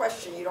just a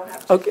question. You don't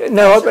have to. Okay,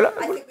 no, I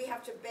think we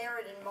have to bear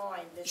it in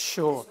mind. This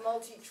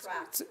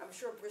multi-track. I'm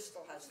sure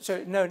Bristol has this.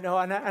 So no,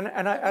 and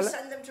I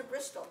send them to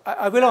Bristol.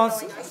 I will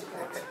answer.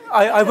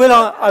 I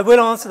will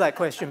answer that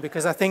question,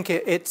 because I think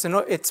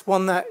it's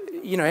one that,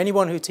 you know,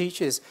 anyone who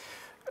teaches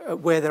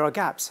where there are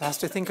gaps has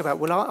to think about.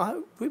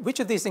 Well,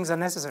 which of these things are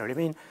necessary? I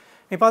mean,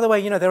 by the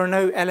way, you know, there are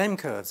no LM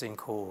curves in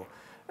core.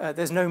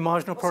 There's no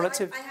marginal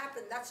productivity.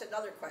 That's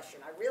another question.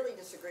 I really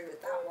disagree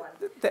with that one.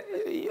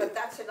 But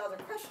that's another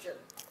question.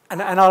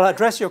 And I'll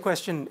address your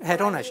question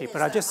head on, actually.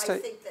 But I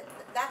think that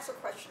that's a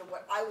question of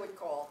what I would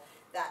call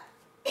that.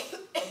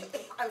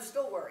 I'm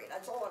still worried.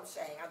 That's all I'm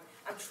saying.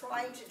 I'm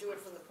trying to do it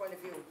from the point of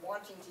view of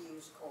wanting to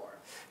use core.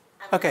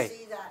 And I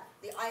see that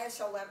the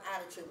ISLM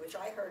attitude, which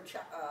I heard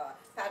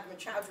Padma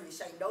Chowdhury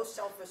say, no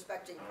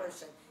self-respecting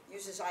person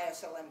uses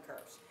ISLM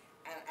curves.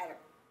 And at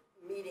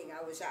a meeting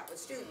I was at with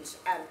students,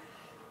 and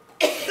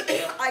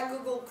I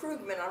Googled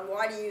Krugman on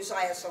why to use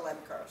ISLM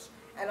curves.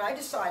 And I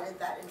decided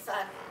that, in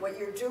fact, what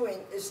you're doing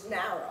is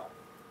narrow.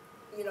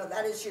 You know,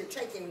 that is, you're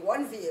taking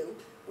one view,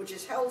 which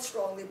is held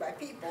strongly by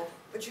people,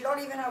 but you don't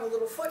even have a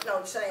little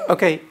footnote saying,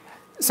 okay,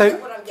 so, you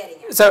get what I'm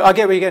getting at. So I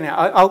get what you're getting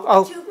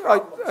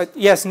at.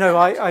 Yes, no,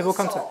 I will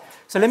come to it.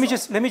 So let me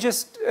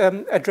just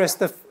address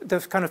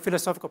the kind of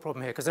philosophical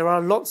problem here, because there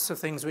are lots of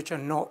things which are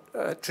not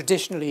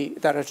traditionally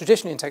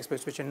in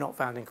textbooks which are not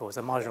found in course.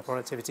 The marginal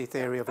productivity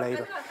theory of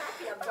labour.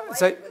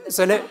 So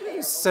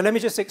let me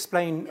just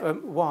explain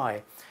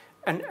why.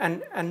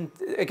 And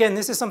again,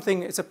 this is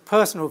something, it's a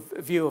personal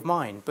view of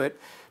mine, but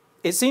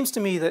it seems to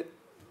me that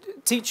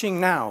teaching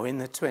now in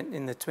the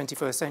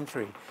 21st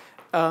century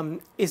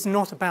is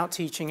not about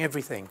teaching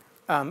everything.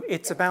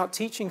 It's about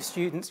teaching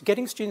students,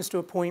 getting students to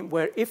a point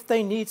where if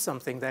they need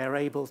something, they are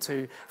able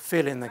to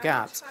fill in the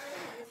gaps.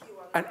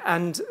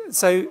 And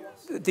so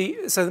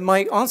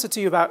my answer to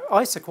you about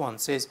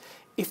isoquants is,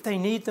 if they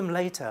need them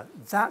later,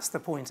 that's the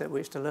point at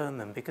which to learn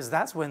them, because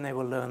that's when they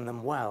will learn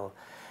them well.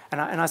 And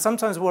I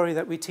sometimes worry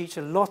that we teach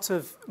a lot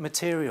of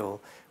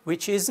material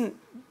which isn't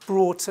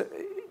brought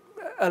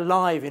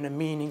alive in a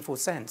meaningful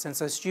sense. And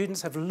so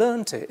students have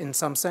learnt it in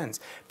some sense,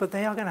 but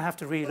they are going to have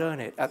to relearn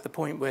it at the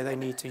point where they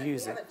need to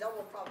use it. We have a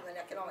double problem in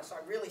economics, so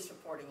I'm really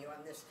supporting you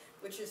on this,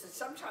 which is that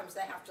sometimes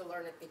they have to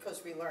learn it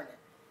because we learn it,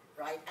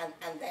 right?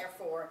 And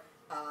therefore,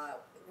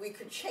 we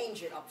could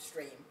change it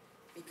upstream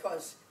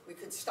because we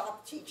could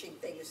stop teaching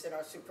things that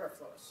are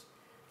superfluous.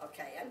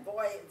 Okay, and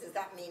boy, does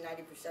that mean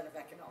 90% of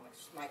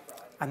economics, micro.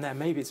 And then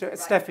maybe, so, right.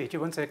 Steffi, do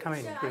you want to come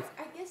in? So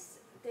I guess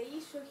the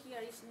issue here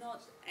is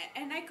not,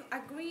 and I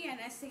agree, and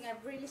I think I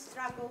really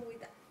struggle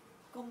with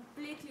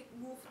completely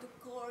move to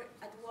core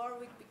at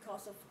Warwick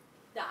because of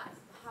that.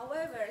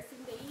 However, I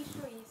think the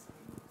issue is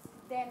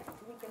then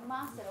with the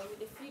master or with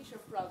the future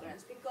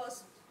programs,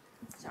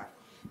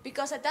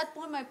 because at that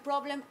point my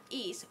problem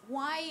is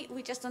why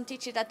we just don't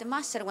teach it at the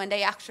master when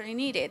they actually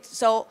need it.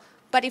 So,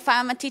 but if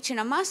I'm teaching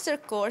a master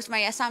course, my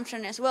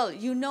assumption as well,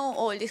 you know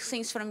all these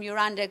things from your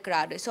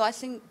undergraduate. So I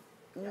think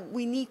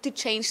we need to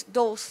change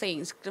those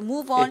things, to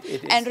move on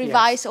and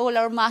revise all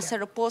our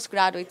master or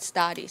postgraduate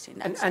studies in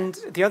that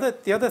sense. And the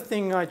other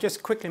thing I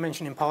just quickly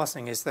mentioned in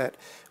passing is that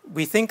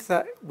we think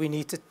that we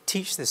need to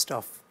teach this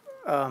stuff,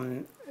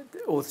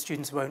 or the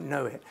students won't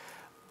know it.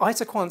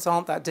 Isoquants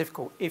aren't that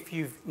difficult. If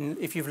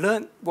you've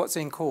learnt what's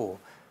in core,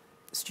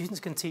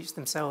 students can teach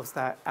themselves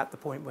that at the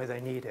point where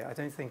they need it. I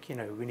don't think, you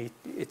know,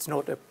 it's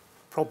not a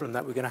problem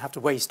that we're going to have to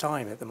waste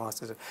time at the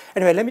masters.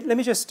 Anyway, let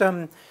me just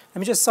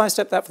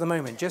sidestep that for the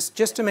moment.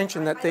 Just to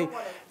mention that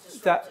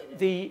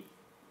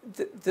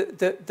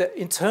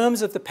in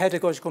terms of the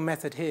pedagogical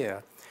method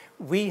here,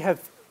 we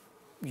have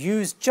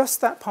used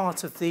just that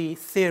part of the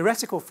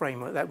theoretical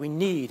framework that we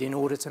need in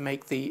order to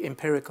make the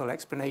empirical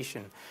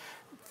explanation.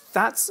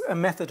 That's a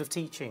method of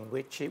teaching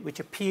which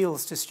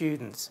appeals to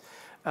students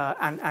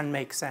and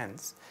makes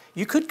sense.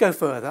 You could go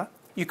further.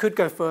 You could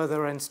go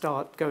further and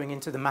start going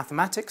into the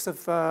mathematics of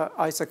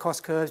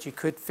iso-cost curves. You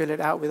could fill it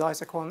out with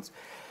isoquants.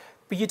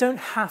 But you don't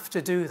have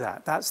to do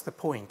that. That's the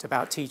point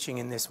about teaching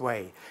in this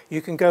way.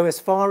 You can go as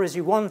far as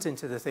you want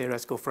into the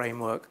theoretical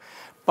framework,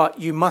 but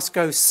you must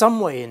go some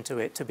way into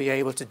it to be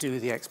able to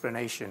do the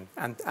explanation.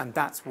 And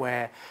that's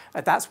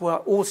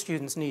what all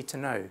students need to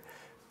know.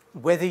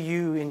 Whether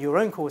you, in your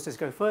own courses,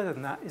 go further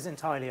than that is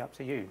entirely up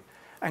to you.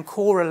 And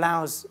core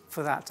allows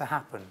for that to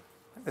happen.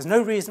 There's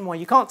no reason why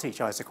you can't teach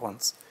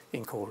isoquants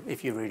in core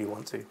if you really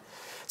want to.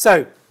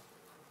 So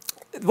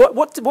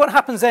what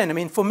happens then? I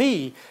mean, for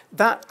me,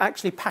 that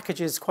actually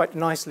packages quite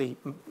nicely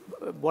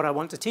what I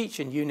want to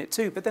teach in Unit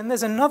 2. But then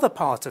there's another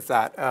part of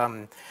that.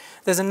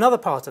 There's another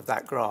part of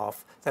that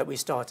graph that we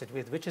started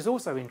with, which is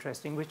also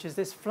interesting, which is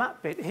this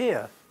flat bit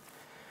here.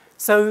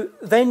 So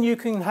then you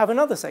can have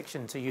another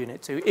section to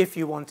Unit 2 if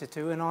you wanted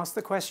to and ask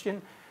the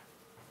question,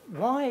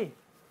 why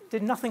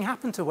did nothing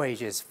happen to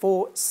wages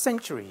for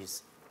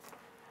centuries?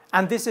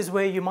 And this is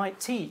where you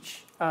might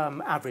teach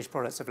average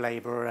products of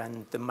labor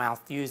and the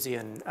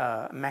Malthusian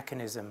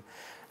mechanism.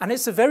 And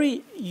it's a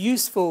very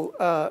useful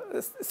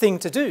thing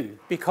to do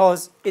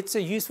because it's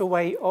a useful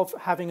way of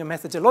having a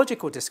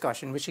methodological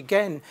discussion, which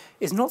again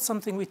is not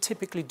something we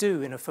typically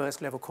do in a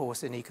first level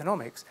course in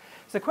economics.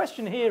 So the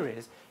question here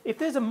is, if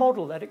there's a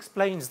model that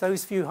explains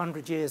those few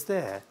hundred years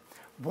there,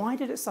 why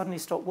did it suddenly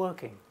stop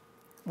working?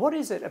 What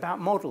is it about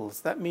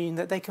models that mean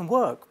that they can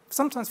work,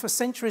 sometimes for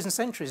centuries and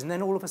centuries, and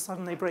then all of a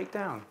sudden they break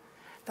down?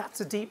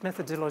 That's a deep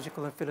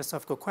methodological and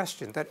philosophical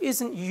question that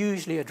isn't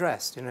usually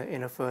addressed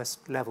in a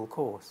first level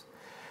course.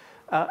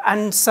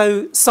 And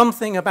so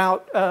something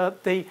about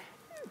the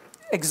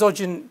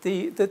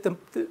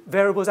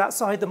variables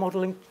outside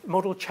the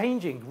model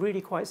changing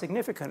really quite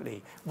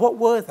significantly. What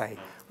were they?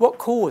 What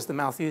caused the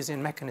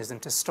Malthusian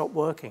mechanism to stop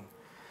working?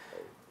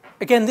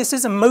 Again, this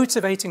is a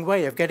motivating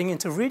way of getting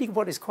into really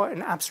what is quite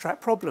an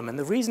abstract problem. And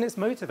the reason it's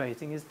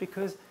motivating is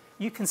because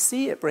you can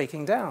see it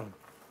breaking down.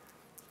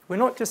 We're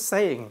not just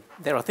saying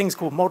there are things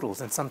called models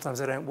and sometimes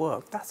they don't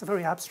work. That's a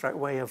very abstract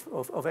way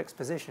of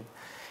exposition.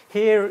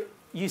 Here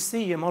you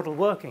see a model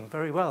working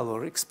very well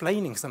or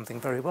explaining something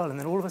very well, and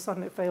then all of a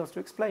sudden it fails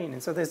to explain.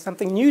 And so there's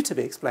something new to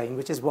be explained,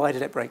 which is why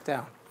did it break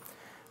down,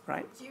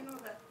 right? Do you know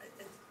that,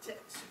 to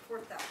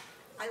support that,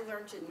 I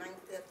learned in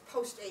the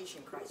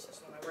post-Asian crisis,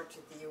 when I worked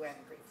at the UN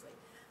briefly,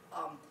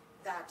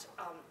 that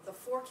the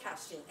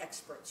forecasting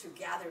experts who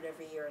gathered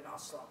every year in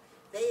Oslo,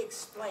 they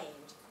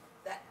explained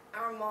that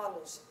our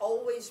models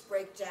always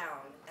break down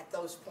at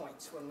those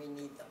points when we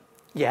need them.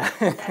 Yeah.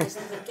 That is,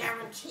 they're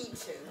guaranteed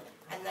to,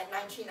 and that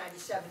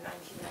 1997,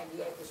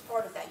 1998 was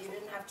part of that. You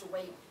didn't have to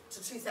wait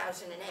till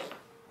 2008,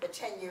 the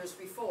 10 years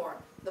before,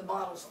 the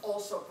models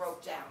also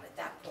broke down at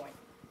that point,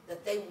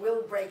 that they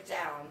will break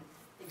down.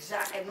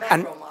 And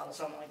macro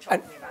models I'm only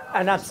talking about.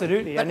 And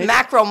absolutely. But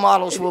macro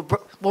models will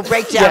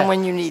break down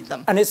when you need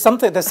them. And it's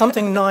something, there's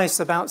something nice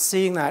about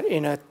seeing that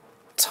in a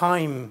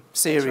time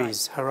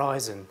series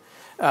horizon.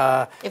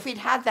 If we'd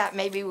had that,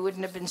 maybe we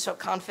wouldn't have been so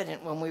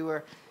confident when we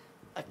were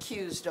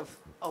accused of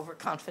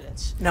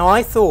overconfidence. Now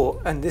I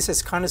thought, and this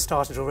has kind of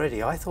started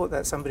already, I thought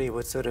that somebody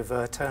would sort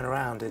of turn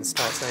around and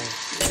start saying,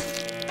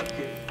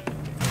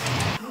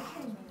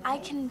 I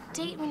can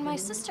date when my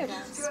sister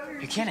does.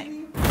 You're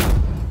kidding.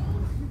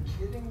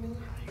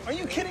 Are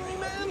you kidding me,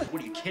 man?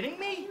 What, are you kidding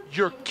me?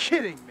 You're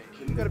kidding me.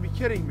 You gotta be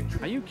kidding me.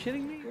 Are you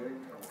kidding me?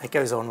 it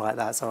goes on like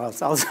that, so I'll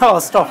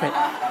stop it.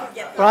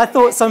 But I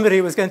thought somebody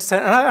was going to say,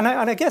 and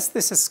I guess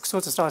this has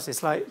sort of started,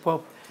 it's like,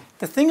 well,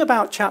 the thing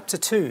about Chapter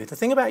 2, the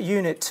thing about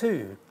Unit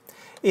 2,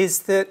 is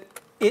that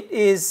it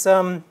is,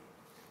 bear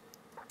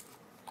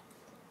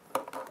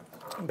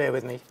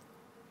with me.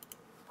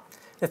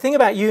 The thing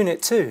about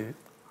Unit 2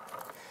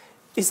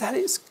 is that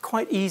it's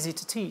quite easy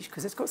to teach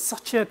because it's got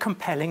such a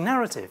compelling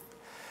narrative.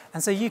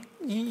 And so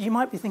you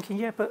might be thinking,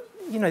 yeah, but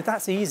you know,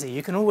 that's easy.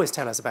 You can always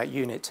tell us about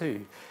Unit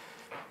 2.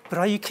 But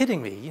are you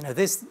kidding me? You know,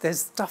 there's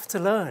stuff to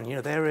learn. You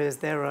know, there's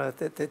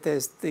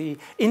the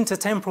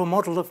intertemporal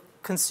model of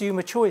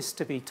consumer choice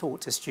to be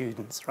taught to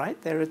students, right?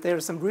 There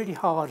is some really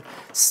hard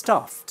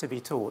stuff to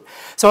be taught.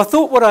 So I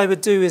thought what I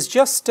would do is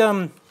just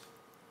go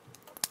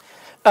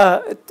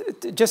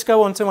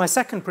on to my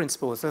second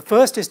principle. So the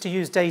first is to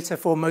use data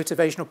for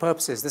motivational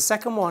purposes. The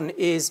second one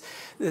is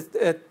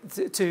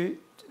to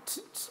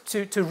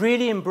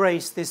really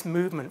embrace this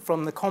movement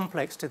from the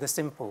complex to the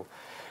simple.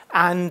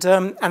 And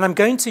I'm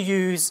going to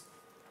use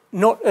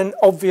not an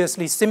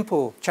obviously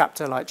simple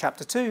chapter like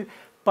Chapter 2,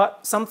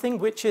 but something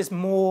which is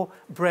more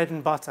bread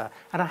and butter.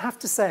 And I have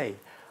to say,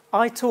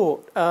 I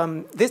taught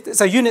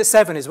so Unit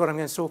 7 is what I'm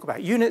going to talk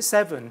about. Unit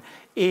 7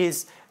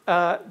 is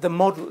the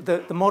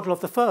model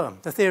of the firm,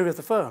 the theory of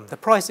the firm, the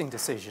pricing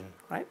decision,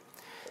 right?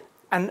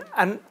 And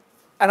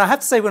I have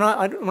to say, when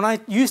I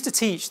used to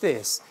teach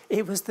this,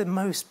 it was the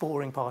most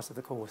boring part of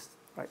the course.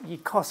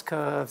 Right? Cost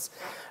curves,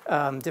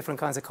 different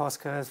kinds of cost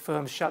curves,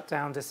 firms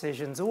shutdown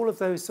decisions, all of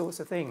those sorts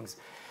of things.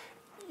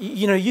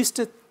 You know, used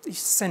to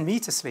send me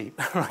to sleep,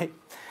 right?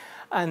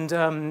 And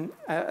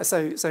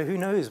so who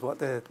knows what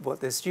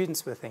the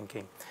students were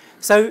thinking.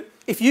 So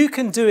if you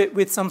can do it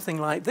with something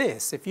like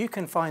this, if you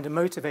can find a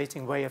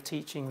motivating way of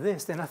teaching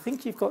this, then I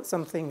think you've got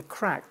something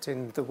cracked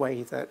in the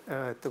way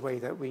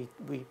that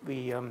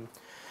we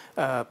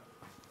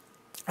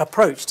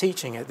approach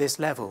teaching at this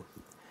level.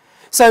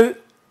 So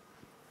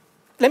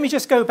let me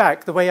just go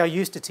back. The way I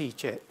used to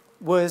teach it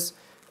was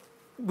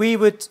we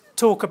would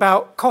talk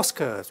about cost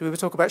curves. We would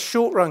talk about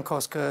short-run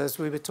cost curves.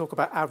 We would talk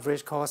about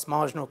average costs,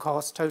 marginal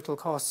costs, total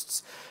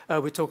costs.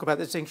 We'd talk about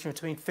the distinction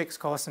between fixed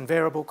costs and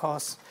variable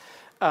costs.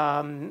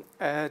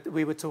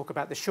 We would talk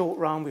about the short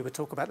run. We would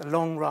talk about the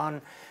long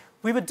run.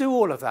 We would do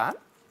all of that.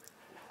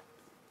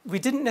 We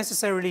didn't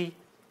necessarily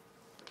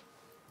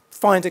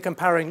find a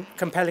compelling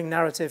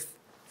narrative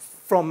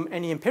from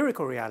any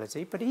empirical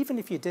reality, but even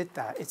if you did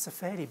that, it's a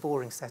fairly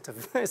boring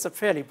it's a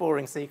fairly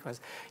boring sequence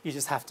you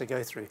just have to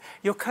go through.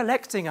 You're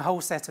collecting a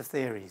whole set of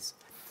theories,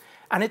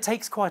 and it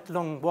takes quite a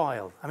long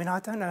while. I mean, I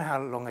don't know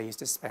how long I used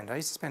to spend. I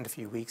used to spend a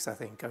few weeks, I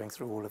think, going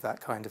through all of that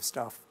kind of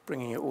stuff,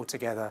 bringing it all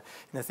together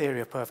in the theory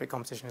of perfect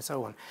competition and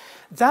so on.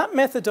 That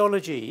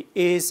methodology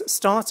is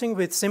starting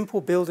with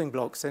simple building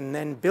blocks and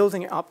then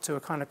building it up to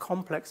a kind of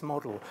complex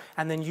model,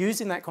 and then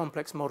using that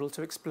complex model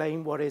to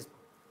explain what is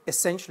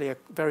essentially a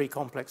very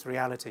complex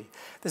reality.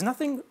 There's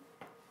nothing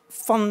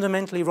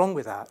fundamentally wrong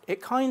with that.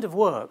 It kind of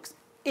works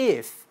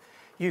if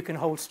you can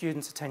hold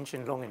students'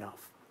 attention long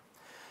enough.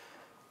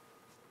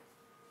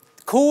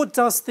 Core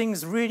does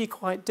things really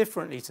quite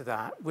differently to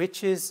that,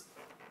 which is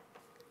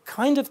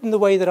kind of in the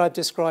way that I've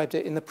described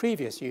it in the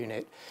previous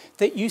unit,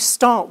 that you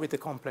start with the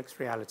complex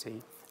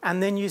reality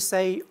and then you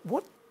say,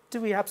 what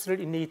do we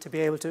absolutely need to be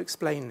able to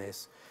explain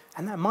this?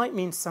 And that might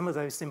mean some of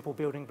those simple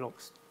building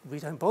blocks we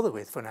don't bother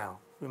with for now.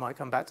 We might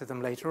come back to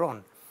them later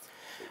on.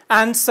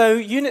 And so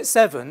Unit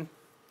 7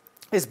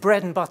 is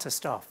bread and butter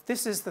stuff.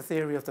 This is the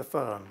theory of the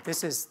firm.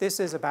 This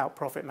is about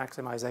profit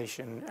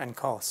maximization and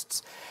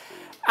costs.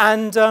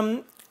 And,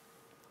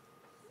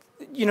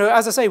 you know,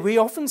 as I say, we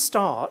often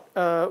start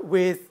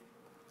with,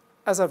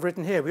 as I've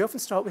written here, we often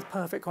start with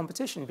perfect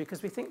competition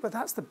because we think, well,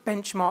 that's the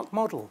benchmark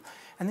model.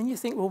 And then you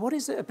think, well, what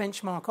is it a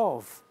benchmark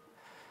of?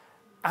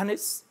 And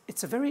it's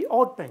a very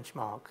odd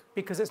benchmark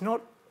because it's not,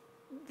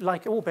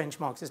 like all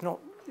benchmarks,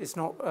 it's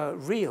not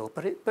real,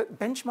 but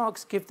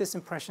benchmarks give this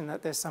impression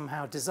that they're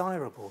somehow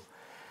desirable.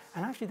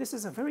 And actually, this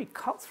is a very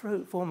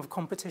cutthroat form of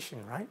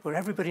competition, right? Where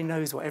everybody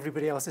knows what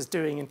everybody else is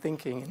doing and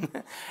thinking.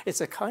 And it's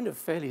a kind of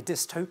fairly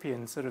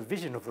dystopian sort of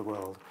vision of the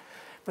world.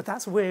 But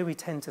that's where we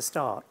tend to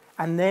start.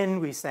 And then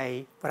we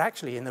say, but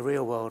actually, in the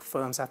real world,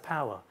 firms have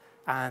power.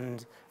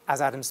 And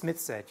as Adam Smith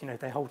said, you know,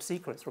 they hold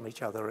secrets from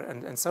each other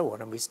and so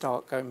on. And we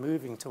start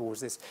moving towards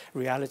this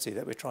reality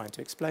that we're trying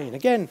to explain.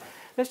 Again,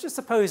 let's just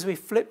suppose we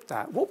flipped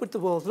that. What would the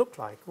world look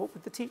like? What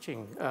would the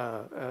teaching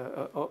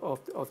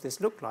of this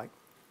look like?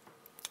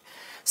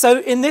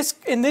 So in this,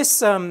 you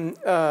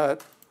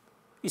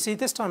see,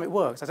 this time it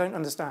works. I don't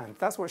understand.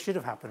 That's what should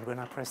have happened when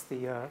I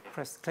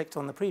clicked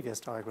on the previous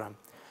diagram.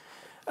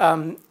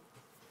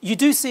 You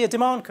do see a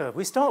demand curve.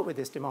 We start with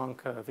this demand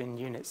curve in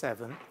Unit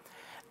 7.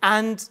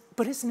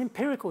 But it's an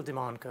empirical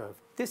demand curve.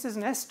 This is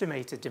an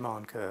estimated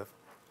demand curve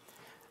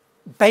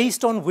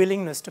based on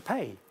willingness to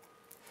pay.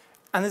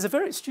 And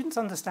students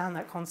understand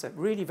that concept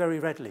really very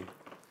readily.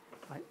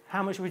 Right?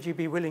 How much would you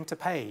be willing to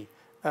pay?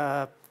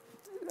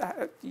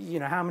 You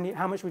know,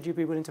 how much would you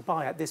be willing to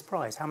buy at this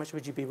price? How much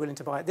would you be willing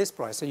to buy at this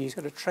price? So you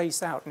sort of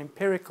trace out an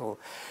empirical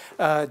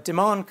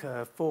demand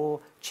curve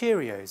for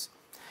Cheerios.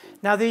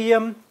 Now,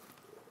 the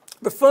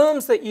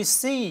firms that you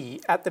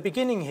see at the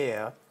beginning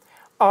here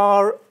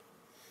are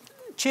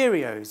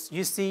Cheerios,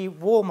 you see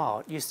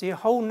Walmart, you see a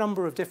whole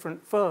number of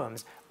different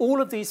firms.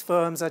 All of these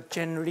firms are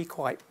generally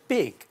quite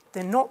big.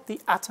 They're not the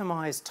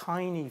atomized,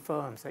 tiny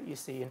firms that you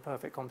see in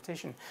perfect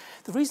competition.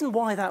 The reason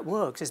why that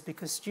works is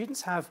because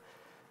students have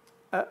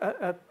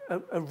a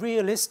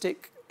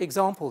realistic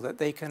example that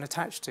they can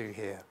attach to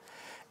here.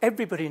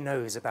 Everybody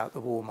knows about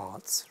the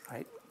Walmarts,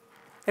 right?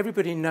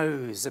 Everybody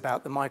knows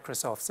about the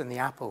Microsofts and the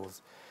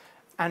Apples.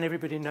 And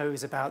everybody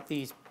knows about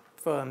these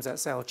firms that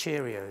sell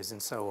Cheerios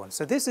and so on.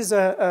 So this is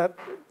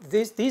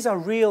these are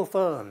real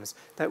firms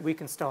that we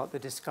can start the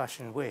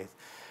discussion with.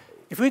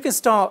 If we can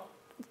start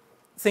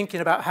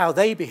thinking about how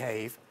they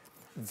behave,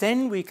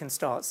 then we can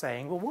start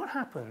saying, well, what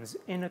happens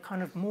in a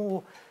kind of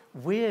more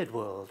weird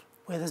world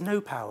where there's no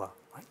power?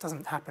 It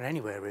doesn't happen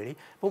anywhere, really.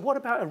 But what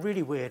about a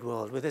really weird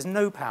world where there's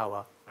no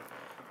power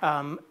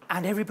and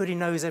everybody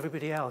knows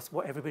everybody else,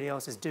 what everybody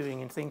else is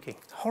doing and thinking?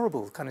 It's a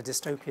horrible kind of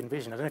dystopian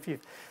vision. I don't know if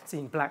you've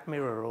seen Black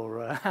Mirror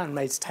or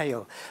Handmaid's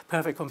Tale.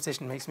 Perfect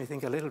competition makes me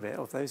think a little bit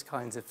of those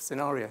kinds of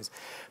scenarios.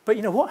 But,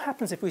 you know, what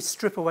happens if we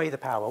strip away the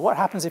power? What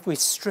happens if we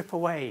strip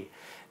away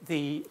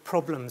the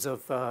problems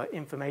of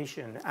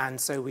information,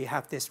 and so we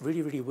have this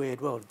really, really weird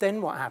world?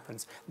 Then what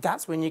happens?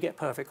 That's when you get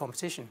perfect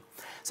competition.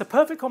 So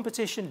perfect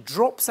competition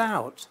drops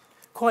out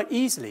quite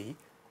easily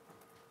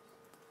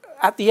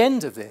at the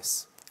end of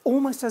this,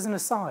 almost as an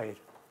aside.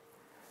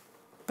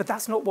 But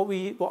that's not what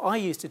I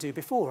used to do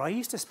before. I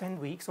used to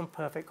spend weeks on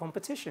perfect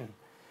competition.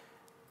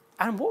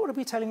 And what are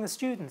we telling the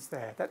students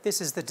there? That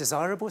this is the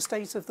desirable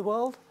state of the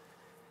world?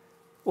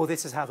 Or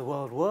this is how the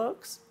world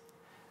works?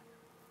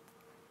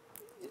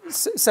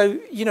 So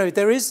you know,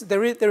 there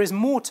is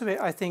more to it,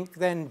 I think,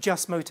 than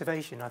just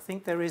motivation. I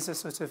think there is a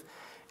sort of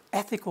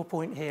ethical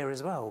point here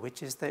as well,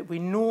 which is that we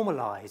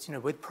normalize, you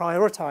know, with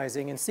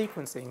prioritizing and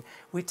sequencing,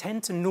 we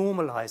tend to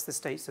normalize the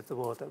states of the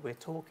world that we're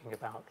talking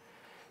about.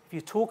 If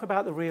you talk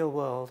about the real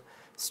world,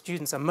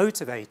 students are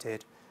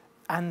motivated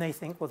and they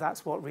think, well,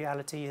 that's what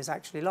reality is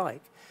actually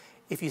like.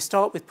 If you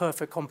start with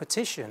perfect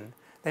competition,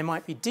 they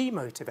might be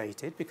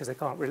demotivated because they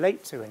can't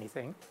relate to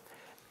anything,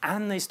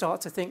 and they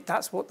start to think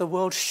that's what the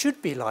world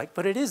should be like,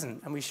 but it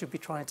isn't, and we should be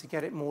trying to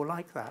get it more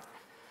like that.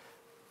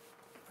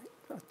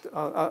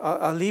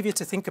 I'll leave you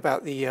to think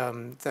about the,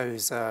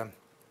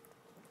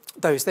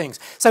 those things.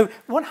 So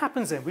what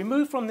happens then? We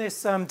move from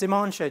this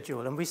demand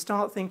schedule and we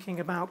start thinking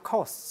about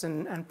costs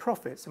and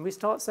profits, and we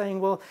start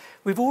saying, well,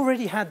 we've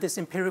already had this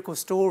empirical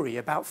story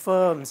about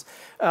firms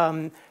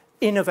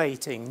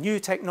innovating, new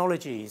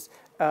technologies,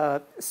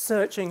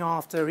 searching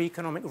after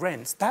economic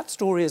rents. That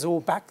story is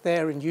all back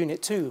there in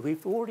Unit 2.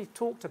 We've already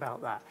talked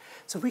about that.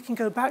 So we can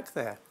go back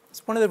there.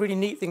 It's one of the really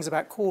neat things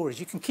about core is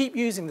you can keep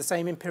using the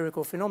same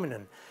empirical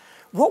phenomenon.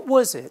 What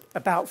was it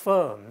about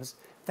firms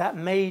that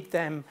made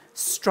them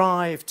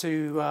strive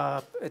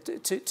to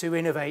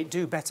innovate,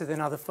 do better than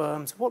other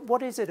firms?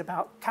 What is it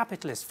about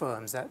capitalist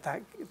firms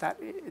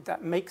that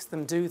makes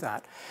them do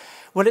that?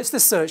 Well, it's the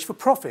search for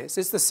profits.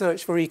 It's the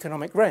search for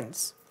economic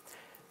rents.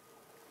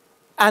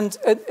 And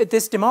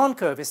this demand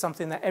curve is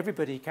something that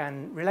everybody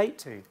can relate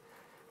to.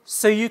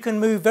 So you can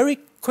move very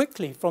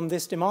quickly from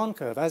this demand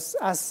curve,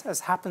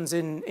 as happens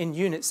in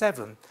Unit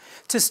 7,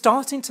 to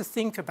starting to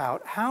think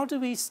about how do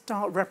we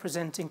start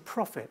representing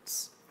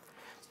profits.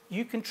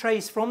 You can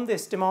trace from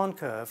this demand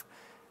curve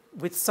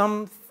with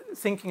some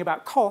thinking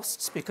about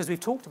costs, because we've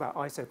talked about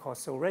ISO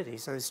costs already,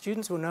 so the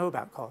students will know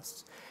about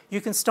costs. You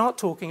can start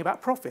talking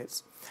about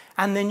profits,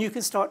 and then you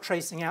can start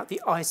tracing out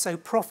the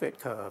ISO profit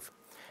curve.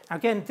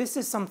 Again, this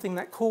is something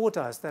that core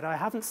does that I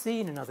haven't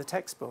seen in other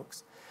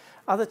textbooks.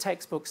 Other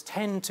textbooks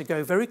tend to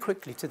go very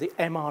quickly to the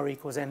MR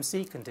equals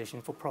MC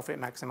condition for profit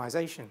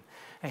maximization.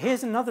 And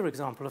here's another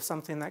example of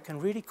something that can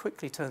really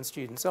quickly turn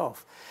students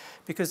off,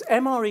 because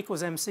MR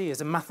equals MC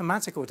is a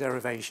mathematical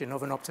derivation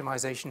of an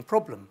optimization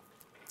problem.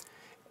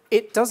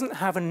 It doesn't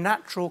have a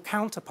natural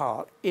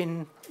counterpart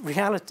in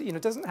reality, you know,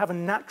 it doesn't have a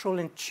natural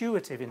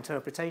intuitive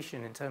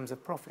interpretation in terms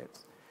of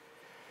profits.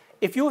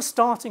 If you're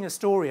starting a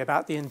story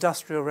about the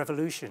Industrial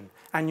Revolution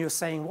and you're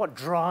saying what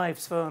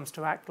drives firms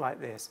to act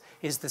like this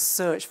is the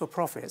search for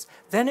profits,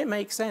 then it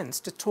makes sense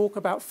to talk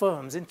about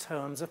firms in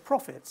terms of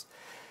profits.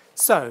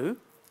 So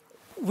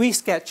we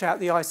sketch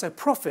out the ISO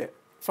profit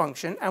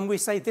function and we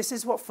say this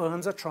is what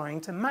firms are trying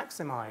to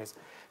maximize.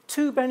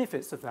 Two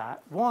benefits of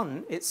that.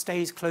 One, it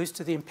stays close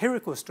to the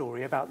empirical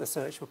story about the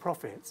search for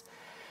profits.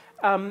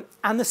 And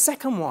the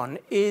second one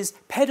is,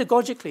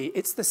 pedagogically,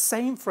 it's the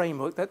same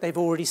framework that they've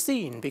already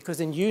seen,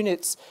 because in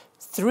Units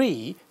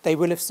 3, they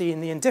will have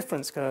seen the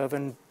indifference curve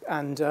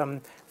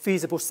and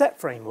feasible set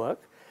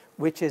framework,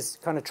 which is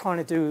kind of trying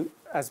to do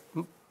as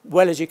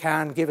well as you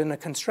can given a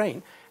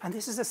constraint. And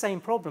this is the same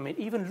problem. It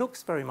even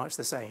looks very much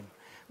the same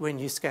when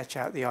you sketch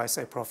out the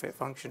ISO profit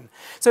function.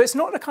 So it's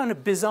not a kind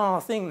of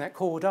bizarre thing that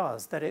core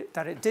does, that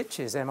it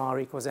ditches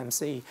MR equals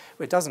MC,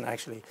 well, it doesn't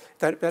actually,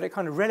 that it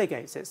kind of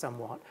relegates it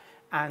somewhat.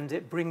 And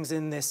it brings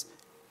in this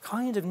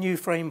kind of new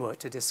framework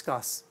to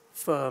discuss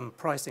firm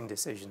pricing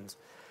decisions.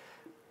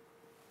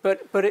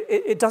 But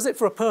it does it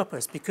for a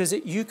purpose, because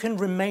you can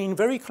remain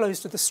very close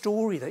to the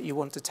story that you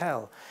want to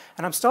tell.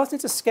 And I'm starting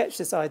to sketch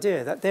this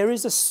idea that there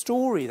is a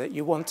story that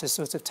you want to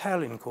sort of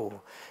tell in core.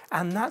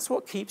 And that's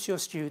what keeps your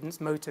students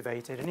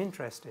motivated and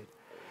interested.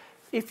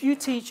 If you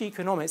teach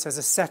economics as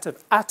a set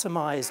of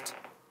atomized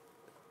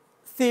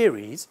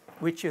theories,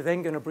 which you're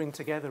then going to bring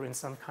together in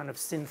some kind of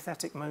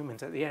synthetic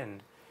moment at the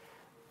end,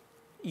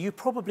 you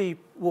probably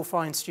will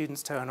find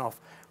students turn off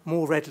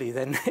more readily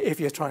than if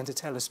you're trying to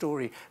tell a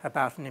story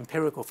about an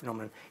empirical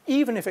phenomenon,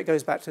 even if it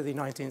goes back to the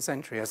 19th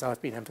century, as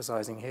I've been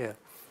emphasizing here.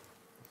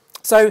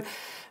 So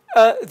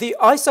the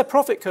ISO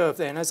profit curve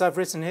then, as I've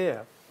written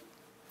here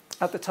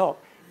at the top,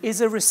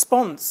 is a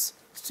response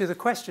to the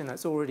question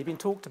that's already been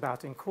talked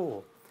about in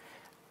core.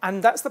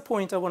 And that's the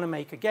point I want to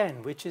make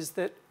again, which is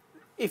that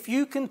if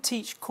you can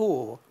teach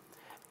core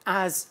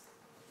as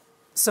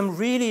some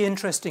really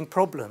interesting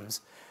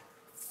problems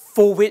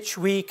for which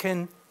we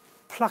can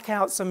pluck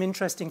out some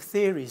interesting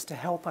theories to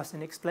help us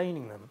in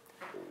explaining them,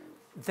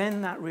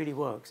 then that really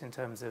works in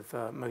terms of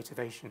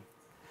motivation.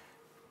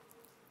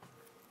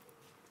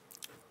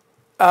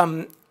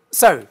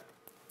 So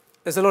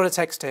there's a lot of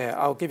text here.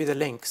 I'll give you the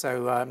link,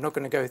 so I'm not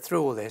going to go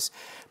through all this.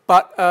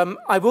 But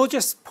I will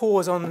just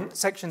pause on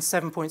section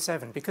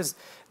 7.7, because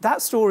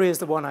that story is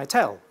the one I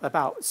tell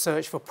about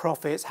search for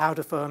profits, how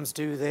do firms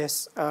do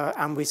this,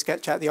 and we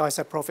sketch out the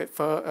ISA profit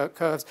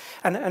curves.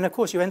 And of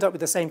course, you end up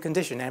with the same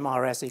condition,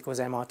 MRS equals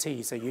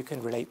MRT, so you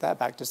can relate that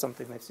back to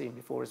something they've seen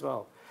before as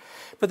well.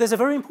 But there's a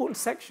very important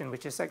section,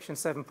 which is section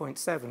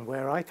 7.7,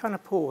 where I kind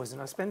of pause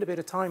and I spend a bit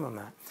of time on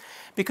that.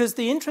 Because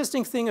the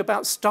interesting thing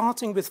about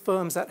starting with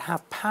firms that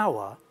have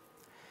power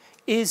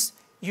is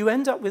you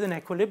end up with an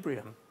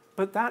equilibrium,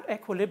 but that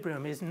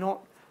equilibrium is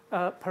not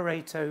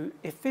Pareto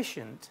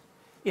efficient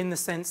in the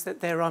sense that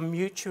there are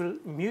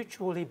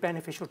mutually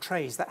beneficial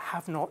trades that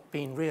have not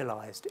been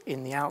realized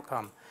in the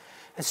outcome.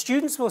 And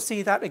students will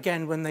see that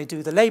again when they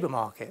do the labor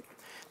market.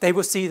 They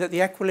will see that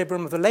the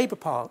equilibrium of the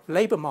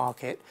labor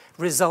market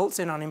results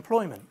in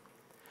unemployment.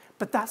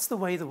 But that's the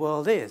way the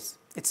world is.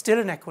 It's still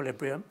an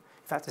equilibrium.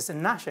 In fact, it's a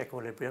Nash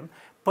equilibrium,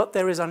 but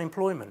there is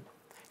unemployment.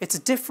 It's a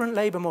different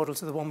labor model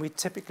to the one we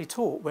typically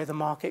taught, where the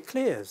market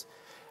clears.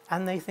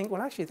 And they think,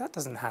 well, actually, that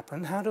doesn't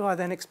happen. How do I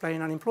then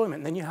explain unemployment?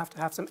 And then you have to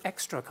have some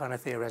extra kind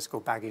of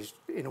theoretical baggage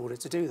in order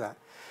to do that.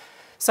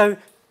 So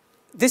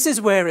this is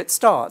where it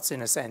starts,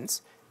 in a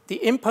sense.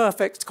 The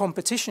imperfect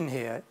competition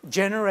here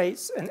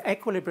generates an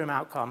equilibrium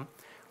outcome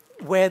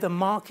where the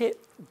market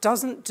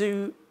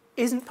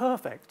isn't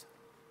perfect.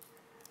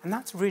 And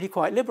that's really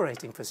quite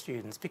liberating for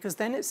students, because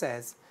then it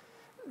says,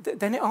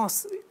 then it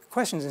asks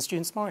questions in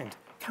students' mind.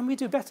 Can we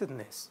do better than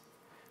this?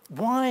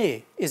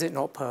 Why is it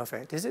not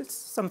perfect? Is it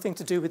something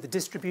to do with the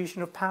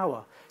distribution of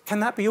power?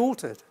 Can that be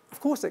altered? Of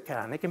course it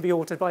can. It can be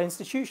altered by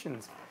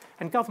institutions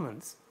and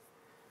governments.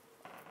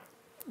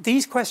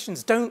 These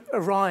questions don't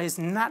arise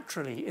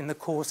naturally in the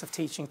course of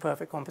teaching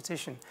perfect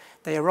competition.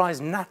 They arise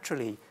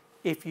naturally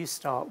if you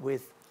start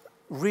with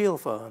real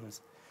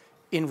firms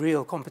in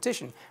real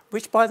competition,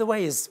 which, by the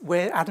way, is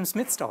where Adam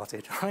Smith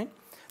started, right?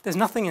 There's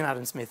nothing in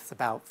Adam Smith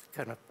about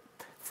kind of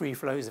free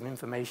flows of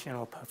information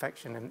or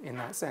perfection in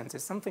that sense.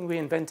 It's something we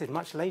invented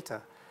much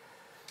later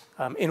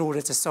in order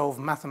to solve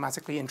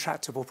mathematically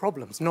intractable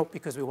problems, not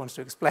because we wanted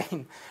to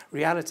explain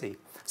reality.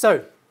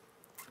 So,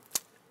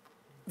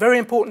 very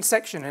important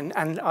section,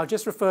 and I'll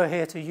just refer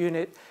here to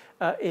Unit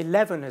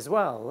 11 as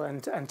well,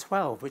 and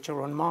 12, which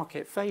are on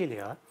market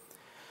failure,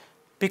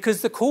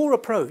 because the core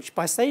approach,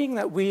 by saying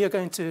that we are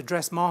going to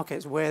address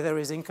markets where there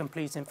is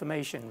incomplete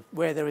information,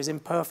 where there is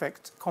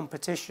imperfect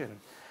competition,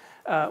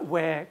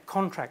 where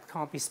contract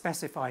can't be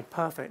specified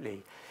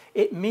perfectly,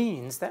 it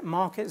means that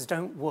markets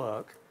don't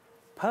work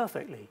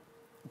perfectly,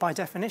 by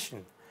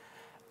definition.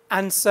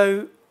 And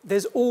so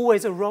there's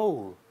always a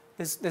role.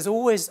 There's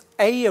always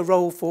A, a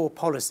role for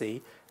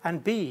policy,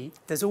 and B,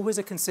 there's always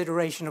a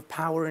consideration of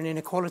power and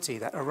inequality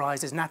that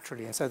arises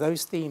naturally. And so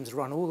those themes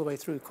run all the way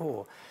through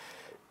core.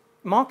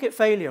 Market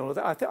failure,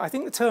 I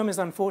think the term is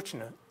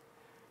unfortunate,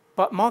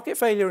 but market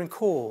failure in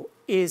core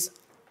is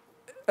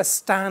a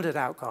standard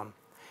outcome.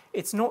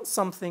 It's not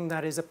something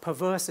that is a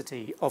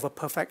perversity of a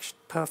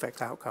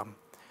perfect outcome.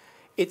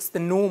 It's the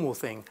normal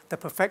thing. The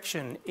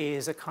perfection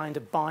is a kind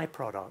of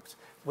byproduct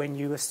when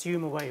you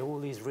assume away all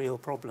these real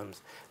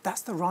problems.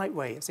 That's the right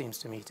way, it seems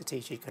to me, to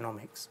teach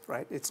economics,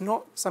 right? It's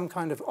not some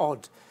kind of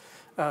odd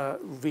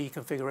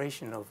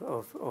reconfiguration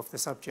of the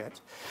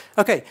subject.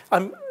 Okay,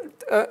 I'm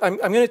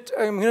going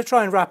to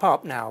try and wrap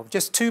up now.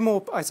 Just two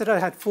more. I said I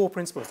had 4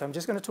 principles. I'm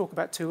just going to talk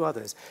about 2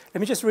 others.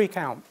 Let me just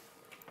recount.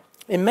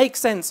 It makes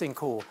sense in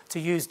core to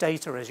use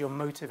data as your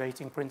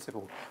motivating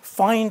principle.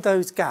 Find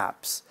those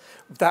gaps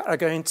that are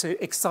going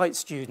to excite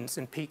students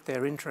and pique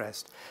their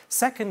interest.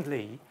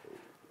 Secondly,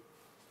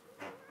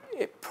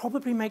 it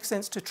probably makes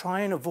sense to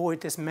try and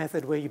avoid this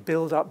method where you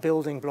build up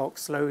building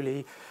blocks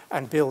slowly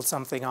and build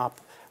something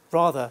up.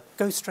 Rather,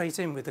 go straight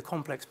in with the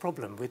complex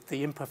problem, with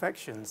the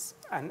imperfections,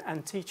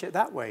 and teach it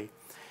that way.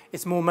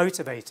 It's more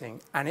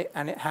motivating, and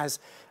it has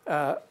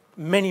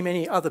many,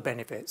 many other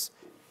benefits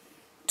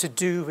to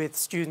do with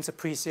students'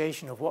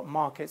 appreciation of what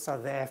markets are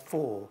there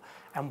for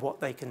and what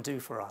they can do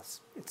for us.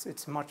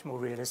 It's a much more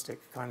realistic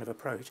kind of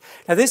approach.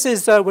 Now this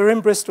is, we're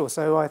in Bristol,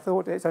 so I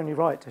thought it's only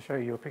right to show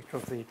you a picture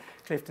of the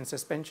Clifton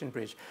Suspension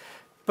Bridge.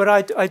 But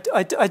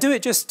I do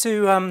it just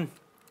to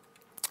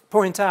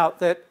point out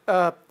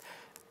that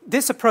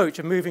this approach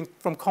of moving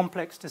from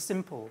complex to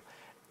simple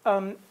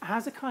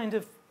has a kind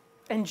of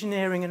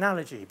engineering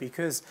analogy,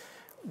 because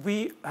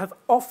we have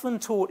often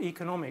taught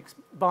economics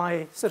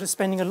by sort of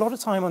spending a lot of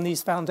time on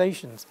these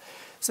foundations.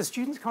 So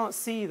students can't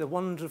see the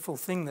wonderful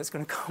thing that's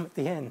going to come at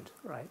the end,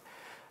 right?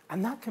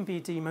 And that can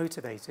be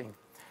demotivating.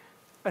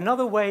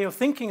 Another way of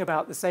thinking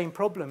about the same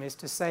problem is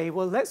to say,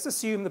 well, let's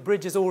assume the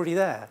bridge is already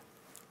there.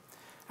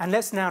 And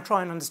let's now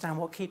try and understand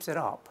what keeps it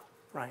up,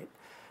 right?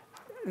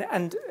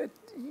 And,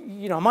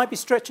 you know, I might be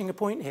stretching a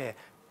point here,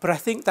 but I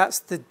think that's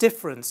the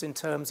difference in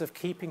terms of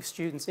keeping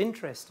students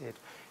interested,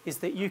 is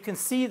that you can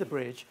see the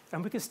bridge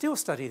and we can still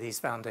study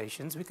these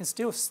foundations. We can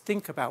still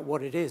think about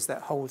what it is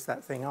that holds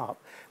that thing up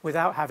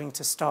without having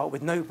to start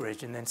with no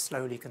bridge and then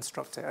slowly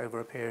construct it over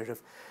a period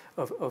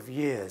of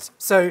years.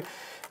 So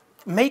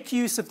make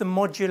use of the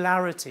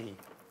modularity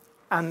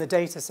and the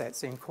data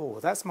sets in core.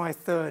 That's my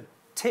third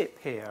tip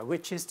here,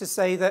 which is to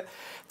say that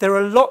there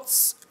are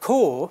lots,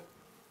 core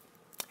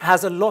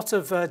has a lot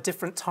of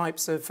different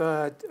types of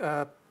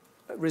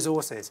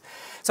resources.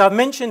 So I've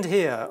mentioned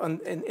here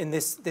in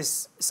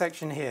this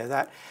section here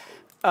that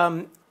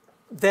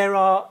there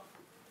are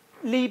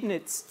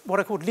Leibniz, what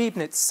are called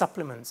Leibniz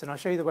supplements, and I'll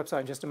show you the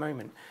website in just a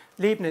moment.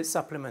 Leibniz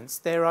supplements.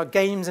 There are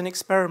games and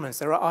experiments.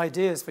 There are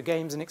ideas for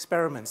games and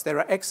experiments. There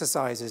are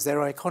exercises.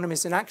 There are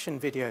economists in action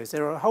videos.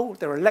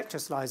 There are lecture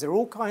slides. There are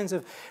all kinds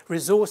of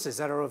resources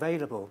that are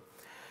available.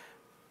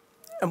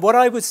 And what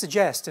I would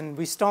suggest, and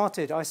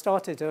I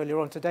started earlier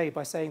on today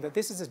by saying that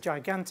this is a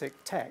gigantic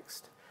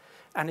text,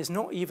 and it's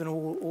not even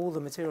all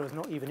the material is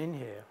not even in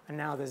here. And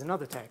now there's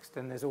another text,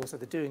 and there's also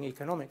the Doing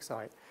Economics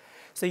site.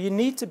 So you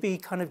need to be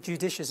kind of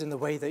judicious in the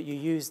way that you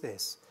use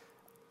this.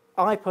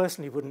 I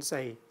personally wouldn't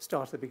say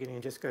start at the beginning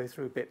and just go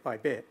through bit by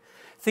bit.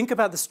 Think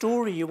about the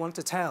story you want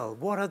to tell.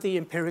 What are the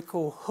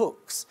empirical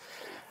hooks?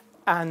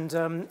 And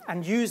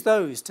use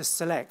those to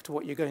select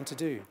what you're going to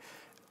do.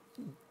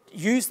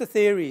 Use the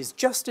theories,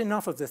 just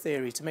enough of the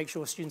theory to make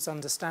sure students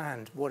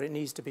understand what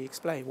needs to be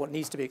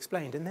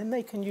explained, and then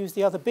they can use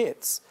the other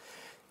bits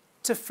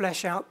to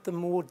flesh out the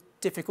more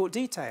difficult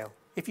detail.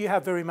 If you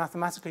have very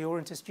mathematically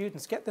oriented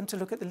students, get them to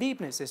look at the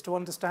Leibnizes to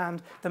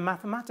understand the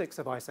mathematics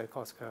of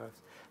iso-cost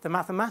curves, the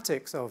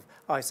mathematics of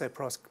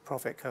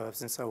iso-profit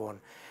curves, and so on.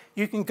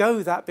 You can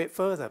go that bit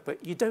further,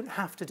 but you don't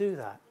have to do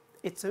that.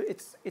 It's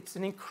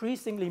an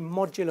increasingly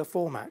modular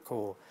format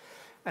core,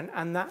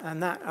 and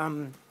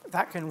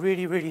that can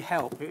really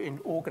help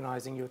in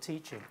organising your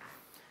teaching.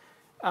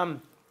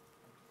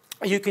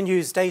 You can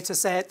use data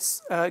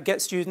sets,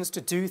 get students to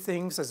do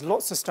things. There's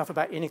lots of stuff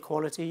about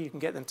inequality. You can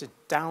get them to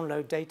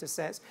download data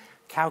sets,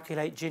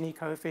 calculate Gini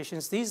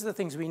coefficients. These are the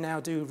things we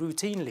now do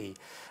routinely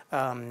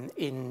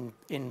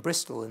in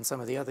Bristol and some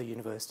of the other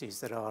universities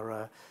that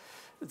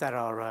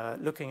are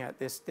looking at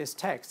this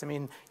text. I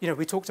mean, you know,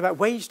 we talked about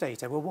wage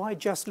data. Well, why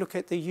just look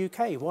at the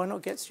UK? Why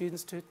not get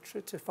students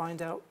to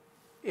find out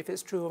if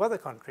it's true of other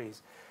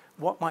countries?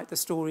 What might the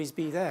stories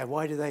be there?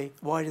 Why do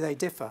they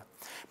differ?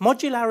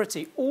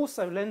 Modularity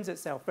also lends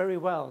itself very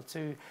well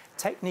to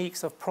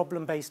techniques of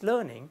problem-based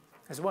learning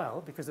as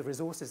well, because the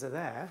resources are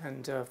there,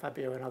 and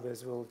Fabio and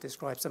others will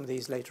describe some of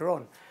these later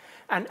on.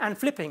 And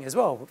flipping as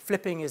well.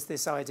 Flipping is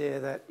this idea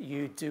that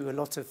you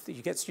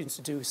get students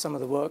to do some of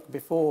the work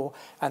before,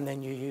 and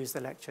then you use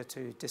the lecture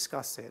to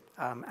discuss it.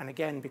 And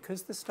again,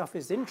 because the stuff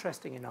is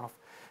interesting enough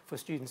for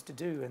students to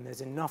do, and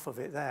there's enough of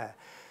it there,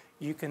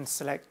 you can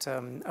select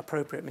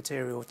appropriate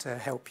material to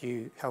help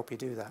you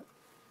do that.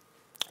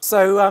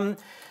 So,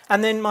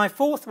 and then my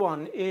fourth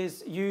one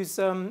is use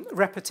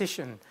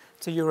repetition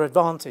to your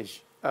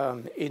advantage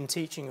in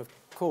teaching of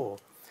core.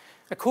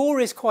 A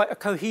core is quite a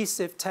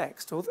cohesive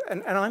text,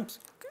 and I'm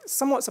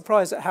somewhat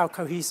surprised at how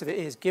cohesive it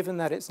is, given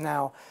that it's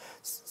now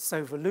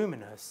so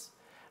voluminous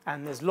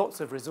and there's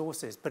lots of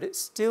resources, but it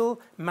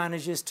still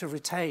manages to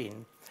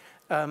retain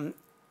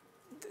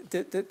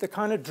the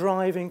kind of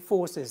driving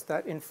forces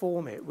that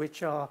inform it,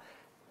 which are,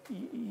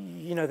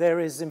 you know, there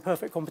is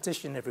imperfect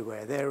competition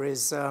everywhere.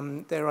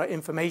 There are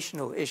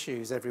informational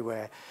issues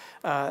everywhere.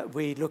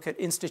 We look at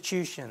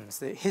institutions.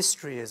 The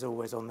history is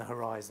always on the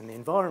horizon. The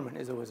environment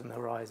is always on the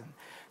horizon.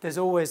 There's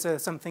always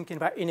some thinking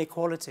about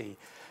inequality.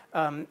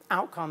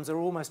 Outcomes are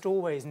almost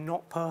always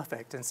not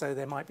perfect, and so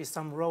there might be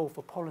some role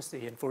for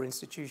policy and for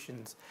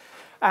institutions.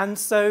 And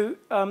so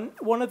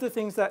one of the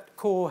things that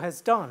CORE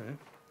has done,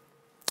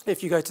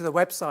 if you go to the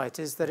website,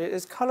 is that it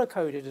has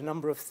color-coded a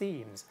number of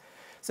themes.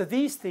 So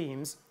these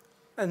themes,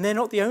 and they're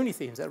not the only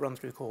themes that run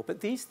through CORE,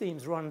 but these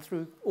themes run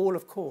through all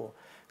of CORE.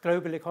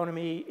 Global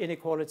economy,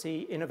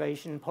 inequality,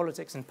 innovation,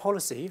 politics and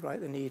policy,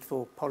 right? The need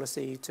for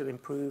policy to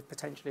improve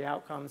potentially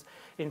outcomes,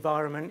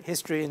 environment,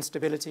 history,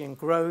 instability and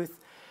growth.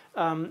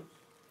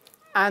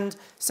 And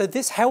so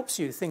this helps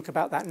you think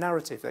about that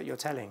narrative that you're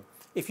telling.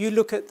 If you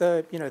look at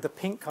the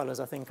pink colors,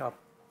 I think, are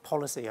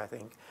policy, I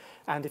think.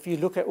 And if you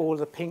look at all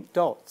the pink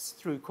dots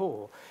through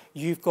CORE,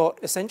 you've got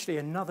essentially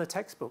another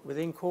textbook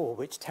within CORE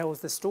which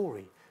tells the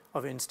story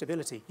of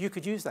instability. You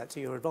could use that to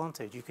your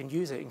advantage. You can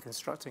use it in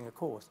constructing a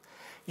course.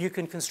 You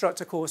can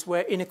construct a course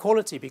where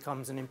inequality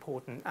becomes an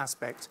important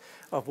aspect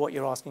of what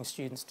you're asking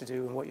students to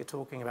do and what you're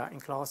talking about in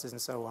classes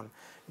and so on,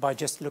 by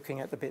just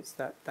looking at the bits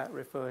that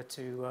refer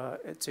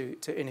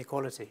to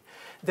inequality.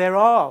 There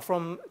are,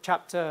 from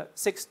chapter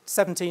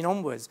 17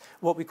 onwards,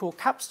 what we call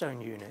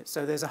capstone units.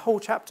 So there's a whole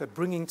chapter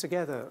bringing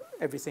together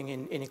everything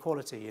in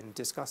inequality and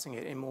discussing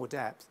it in more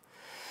depth.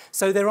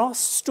 So there are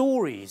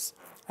stories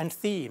and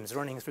themes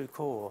running through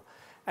CORE.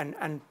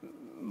 And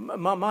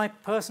my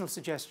personal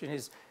suggestion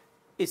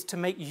is to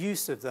make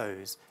use of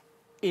those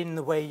in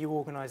the way you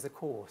organise the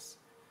course,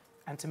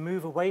 and to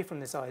move away from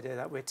this idea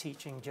that we're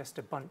teaching just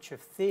a bunch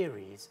of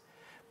theories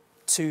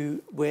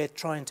to we're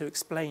trying to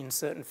explain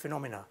certain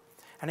phenomena.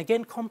 And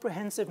again,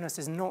 comprehensiveness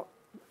is not,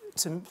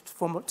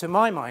 to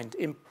my mind,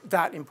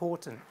 that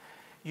important.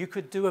 You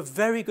could do a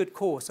very good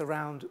course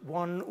around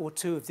one or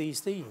two of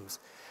these themes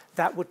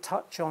that would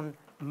touch on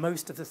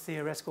most of the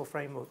theoretical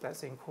framework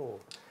that's in CORE.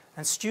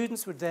 And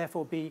students would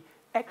therefore be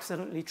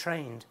excellently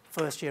trained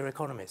first-year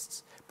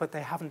economists, but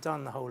they haven't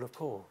done the whole of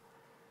core.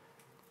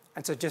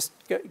 And so just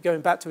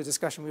going back to a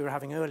discussion we were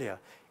having earlier,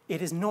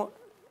 it is not,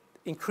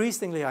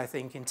 increasingly I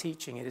think in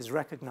teaching, it is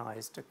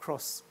recognized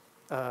across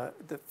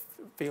the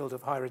field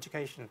of higher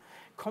education.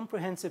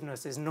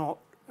 Comprehensiveness is not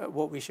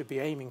what we should be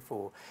aiming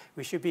for.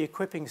 We should be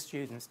equipping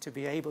students to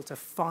be able to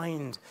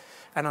find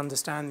and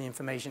understand the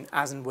information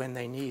as and when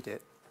they need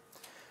it.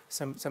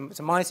 So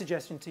my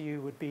suggestion to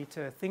you would be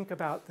to think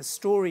about the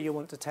story you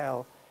want to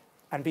tell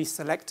and be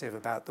selective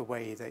about the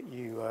way that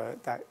you,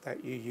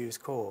 that you use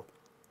core.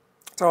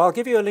 So I'll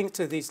give you a link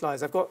to these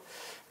slides. I've got,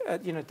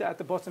 you know, at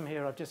the bottom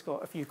here, I've just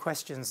got a few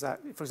questions that,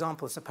 for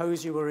example,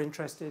 suppose you were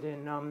interested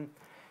in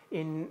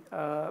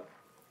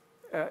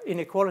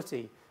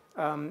inequality.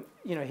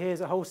 You know,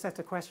 here's a whole set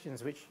of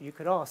questions which you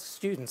could ask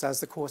students as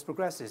the course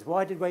progresses.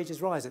 Why did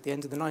wages rise at the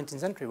end of the 19th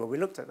century? Well, we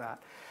looked at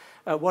that.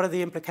 What are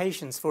the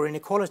implications for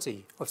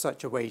inequality of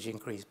such a wage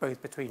increase,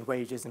 both between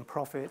wages and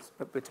profits,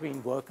 but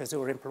between workers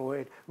who are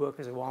employed,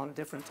 workers who aren't,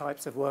 different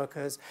types of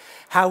workers?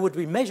 How would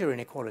we measure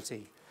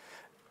inequality?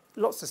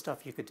 Lots of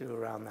stuff you could do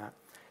around that.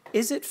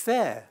 Is it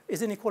fair?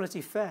 Is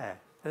inequality fair?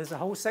 There's a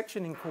whole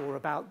section in core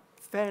about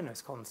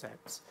fairness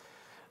concepts.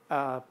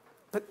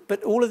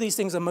 But all of these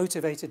things are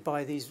motivated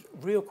by these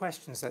real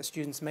questions that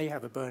students may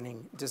have a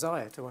burning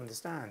desire to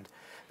understand.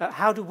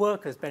 How do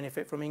workers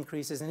benefit from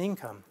increases in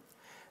income?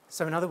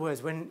 So in other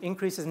words, when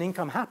increases in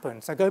income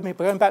happen, so going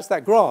back to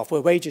that graph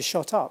where wages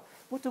shot up,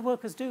 what do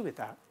workers do with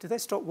that? Do they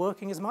stop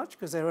working as much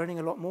because they're earning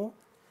a lot more?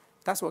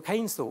 That's what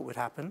Keynes thought would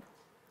happen.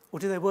 Or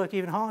do they work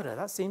even harder?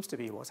 That seems to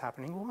be what's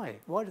happening. Why?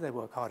 Why do they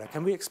work harder?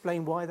 Can we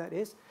explain why that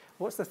is?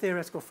 What's the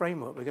theoretical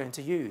framework we're going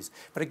to use?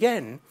 But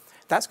again,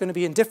 that's going to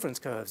be in difference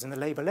curves in the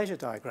labour-leisure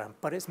diagram,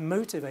 but it's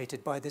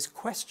motivated by this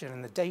question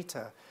and the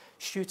data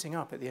shooting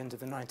up at the end of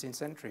the 19th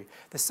century.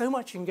 There's so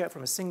much you can get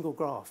from a single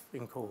graph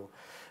in core.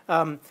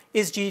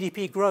 Is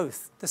GDP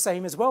growth the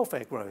same as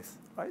welfare growth?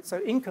 Right?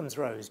 So incomes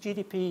rose,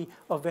 GDP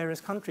of various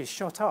countries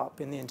shot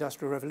up in the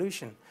Industrial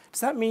Revolution.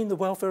 Does that mean the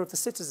welfare of the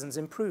citizens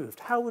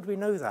improved? How would we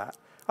know that?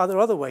 Are there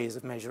other ways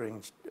of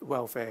measuring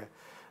welfare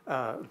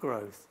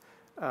growth?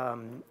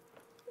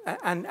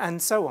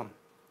 And so on.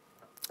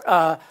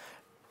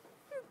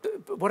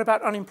 What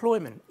about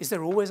unemployment? Is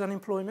there always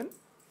unemployment?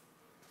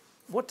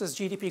 What does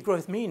GDP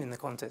growth mean in the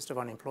context of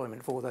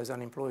unemployment for those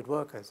unemployed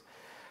workers?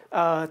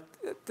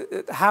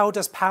 How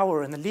does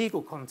power in the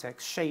legal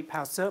context shape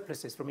how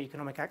surpluses from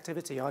economic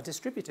activity are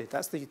distributed?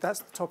 That's the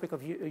topic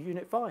of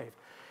Unit 5. You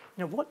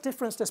know, what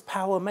difference does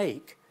power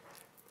make?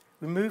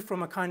 We move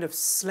from a kind of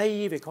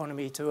slave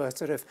economy to a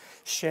sort of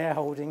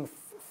shareholding,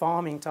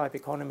 farming type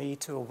economy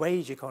to a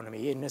wage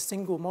economy in a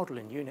single model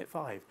in Unit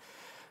 5.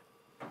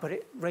 But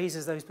it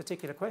raises those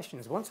particular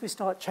questions. Once we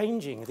start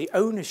changing the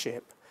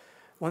ownership,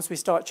 once we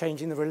start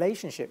changing the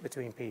relationship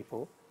between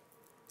people,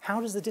 how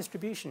does the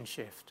distribution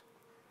shift?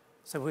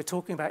 So we're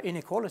talking about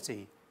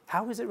inequality.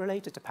 How is it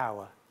related to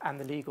power and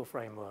the legal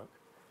framework?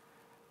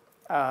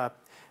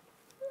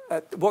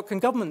 What can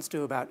governments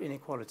do about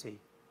inequality?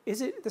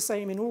 Is it the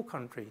same in all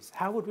countries?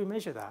 How would we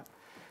measure that?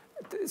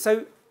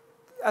 So,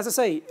 as I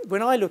say,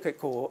 when I look at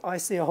core, I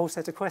see a whole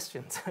set of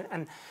questions.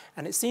 and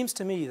it seems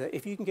to me that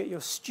if you can get your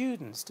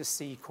students to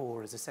see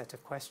core as a set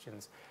of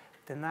questions,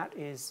 then that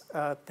is,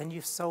 then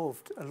you've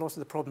solved a lot of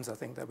the problems, I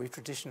think, that we've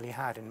traditionally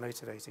had in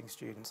motivating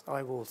students.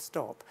 I will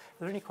stop. Are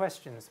there any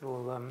questions?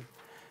 We'll,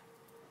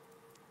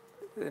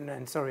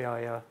 and sorry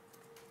I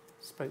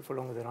spoke for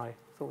longer than I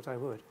thought I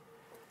would,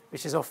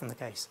 which is often the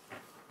case.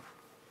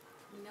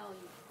 No.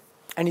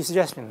 Any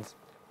suggestions?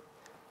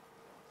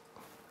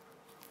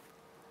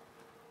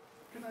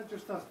 Can I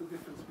just ask the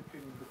difference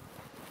between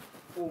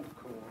the old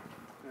core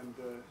and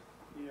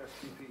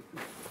ESPP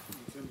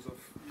in terms of,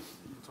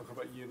 you talk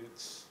about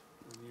units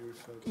and you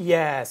referred to...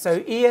 Yeah, so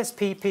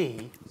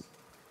ESPP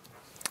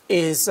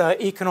is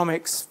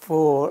economics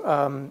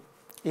for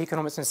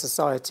economics and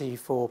society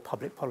for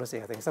public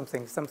policy, I think,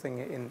 something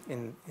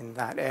in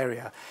that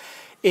area.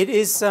 It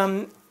is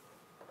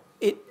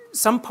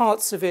some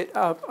parts of it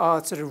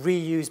are sort of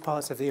reused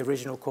parts of the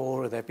original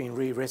core, or they've been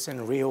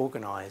rewritten,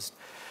 reorganized.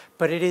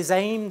 But it is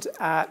aimed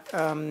at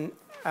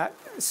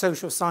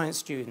social science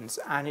students,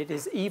 and it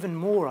is even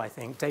more, I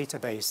think,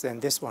 database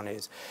than this one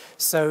is.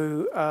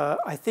 So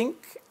I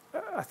think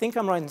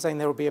I'm right in saying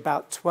there will be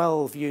about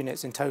 12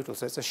 units in total,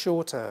 so it's a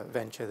shorter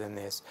venture than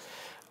this.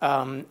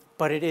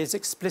 But it is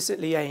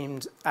explicitly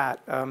aimed at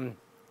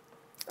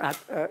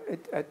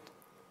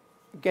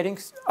getting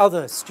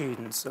other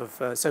students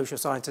of social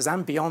sciences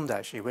and beyond,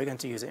 actually. We're going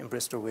to use it in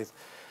Bristol with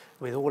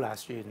all our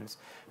students,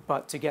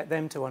 but to get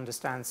them to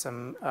understand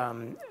some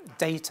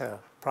data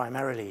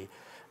primarily,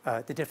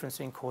 the difference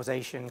between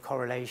causation,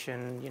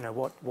 correlation, you know,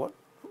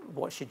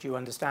 what should you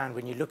understand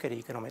when you look at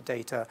economic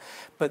data,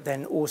 but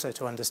then also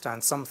to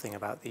understand something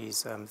about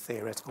these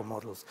theoretical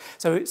models.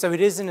 So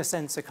it is, in a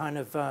sense, a kind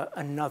of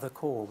another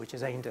core which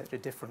is aimed at a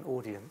different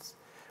audience,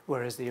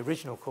 whereas the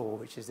original core,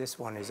 which is this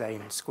one, is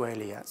aimed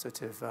squarely at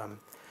sort of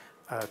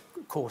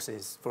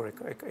courses for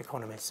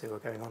economists who are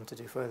going on to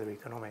do further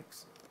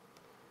economics.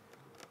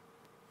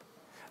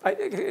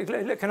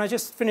 Can I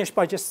just finish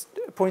by just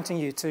pointing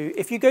you to,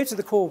 if you go to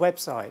the core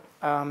website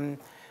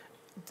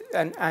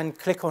and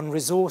click on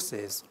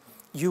resources,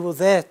 you will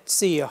there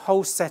see a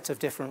whole set of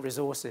different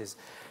resources.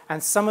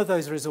 And some of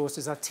those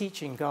resources are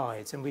teaching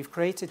guides, and we've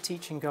created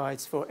teaching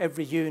guides for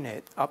every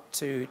unit up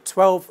to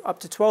 12. Up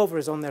to 12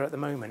 is on there at the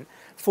moment.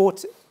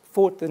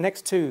 The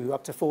next 2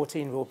 up to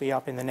 14 will be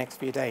up in the next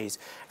few days,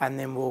 and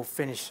then we'll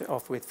finish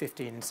off with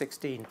 15 and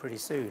 16 pretty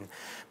soon.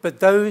 But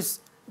those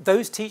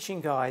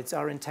teaching guides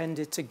are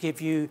intended to give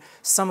you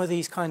some of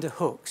these kind of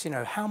hooks. You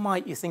know, how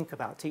might you think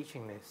about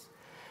teaching this?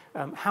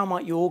 How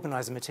might you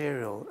organize a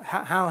material?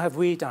 How have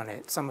we done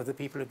it? Some of the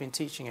people who've been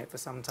teaching it for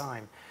some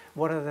time.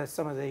 What are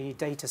some of the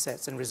data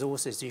sets and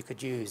resources you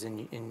could use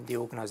in the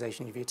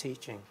organization of your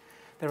teaching?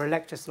 There are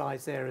lecture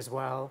slides there as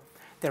well.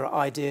 There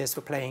are ideas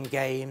for playing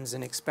games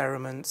and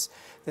experiments.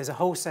 There's a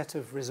whole set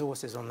of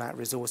resources on that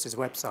resources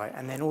website.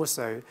 And then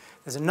also,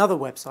 there's another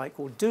website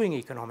called Doing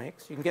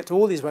Economics. You can get to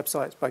all these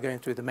websites by going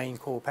through the main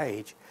core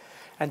page.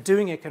 And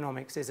Doing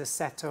Economics is a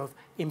set of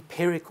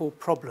empirical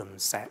problem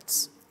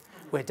sets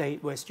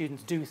where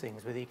students do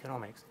things with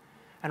economics.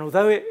 And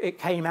although it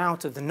came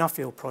out of the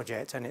Nuffield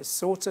project, and it's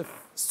sort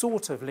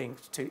of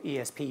linked to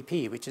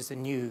ESPP, which is the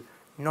new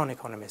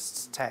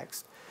non-economists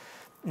text,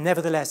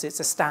 nevertheless,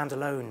 it's a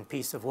standalone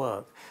piece of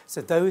work.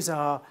 So those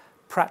are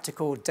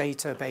practical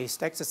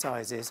data-based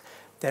exercises.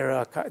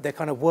 They're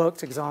kind of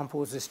worked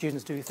examples. The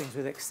students do things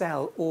with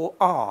Excel or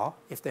R,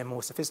 if they're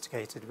more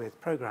sophisticated with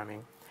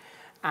programming.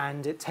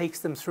 And it takes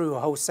them through a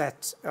whole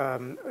set,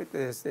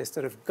 there's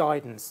sort of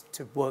guidance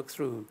to work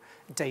through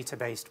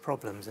data-based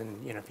problems.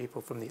 And, you know,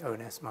 people from the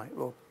ONS might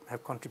well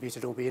have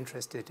contributed or be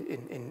interested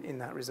in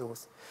that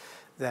resource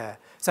there.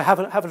 So have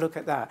a look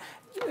at that.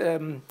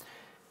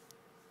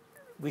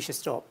 We should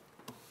stop.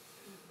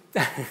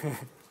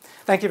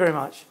 Thank you very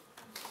much.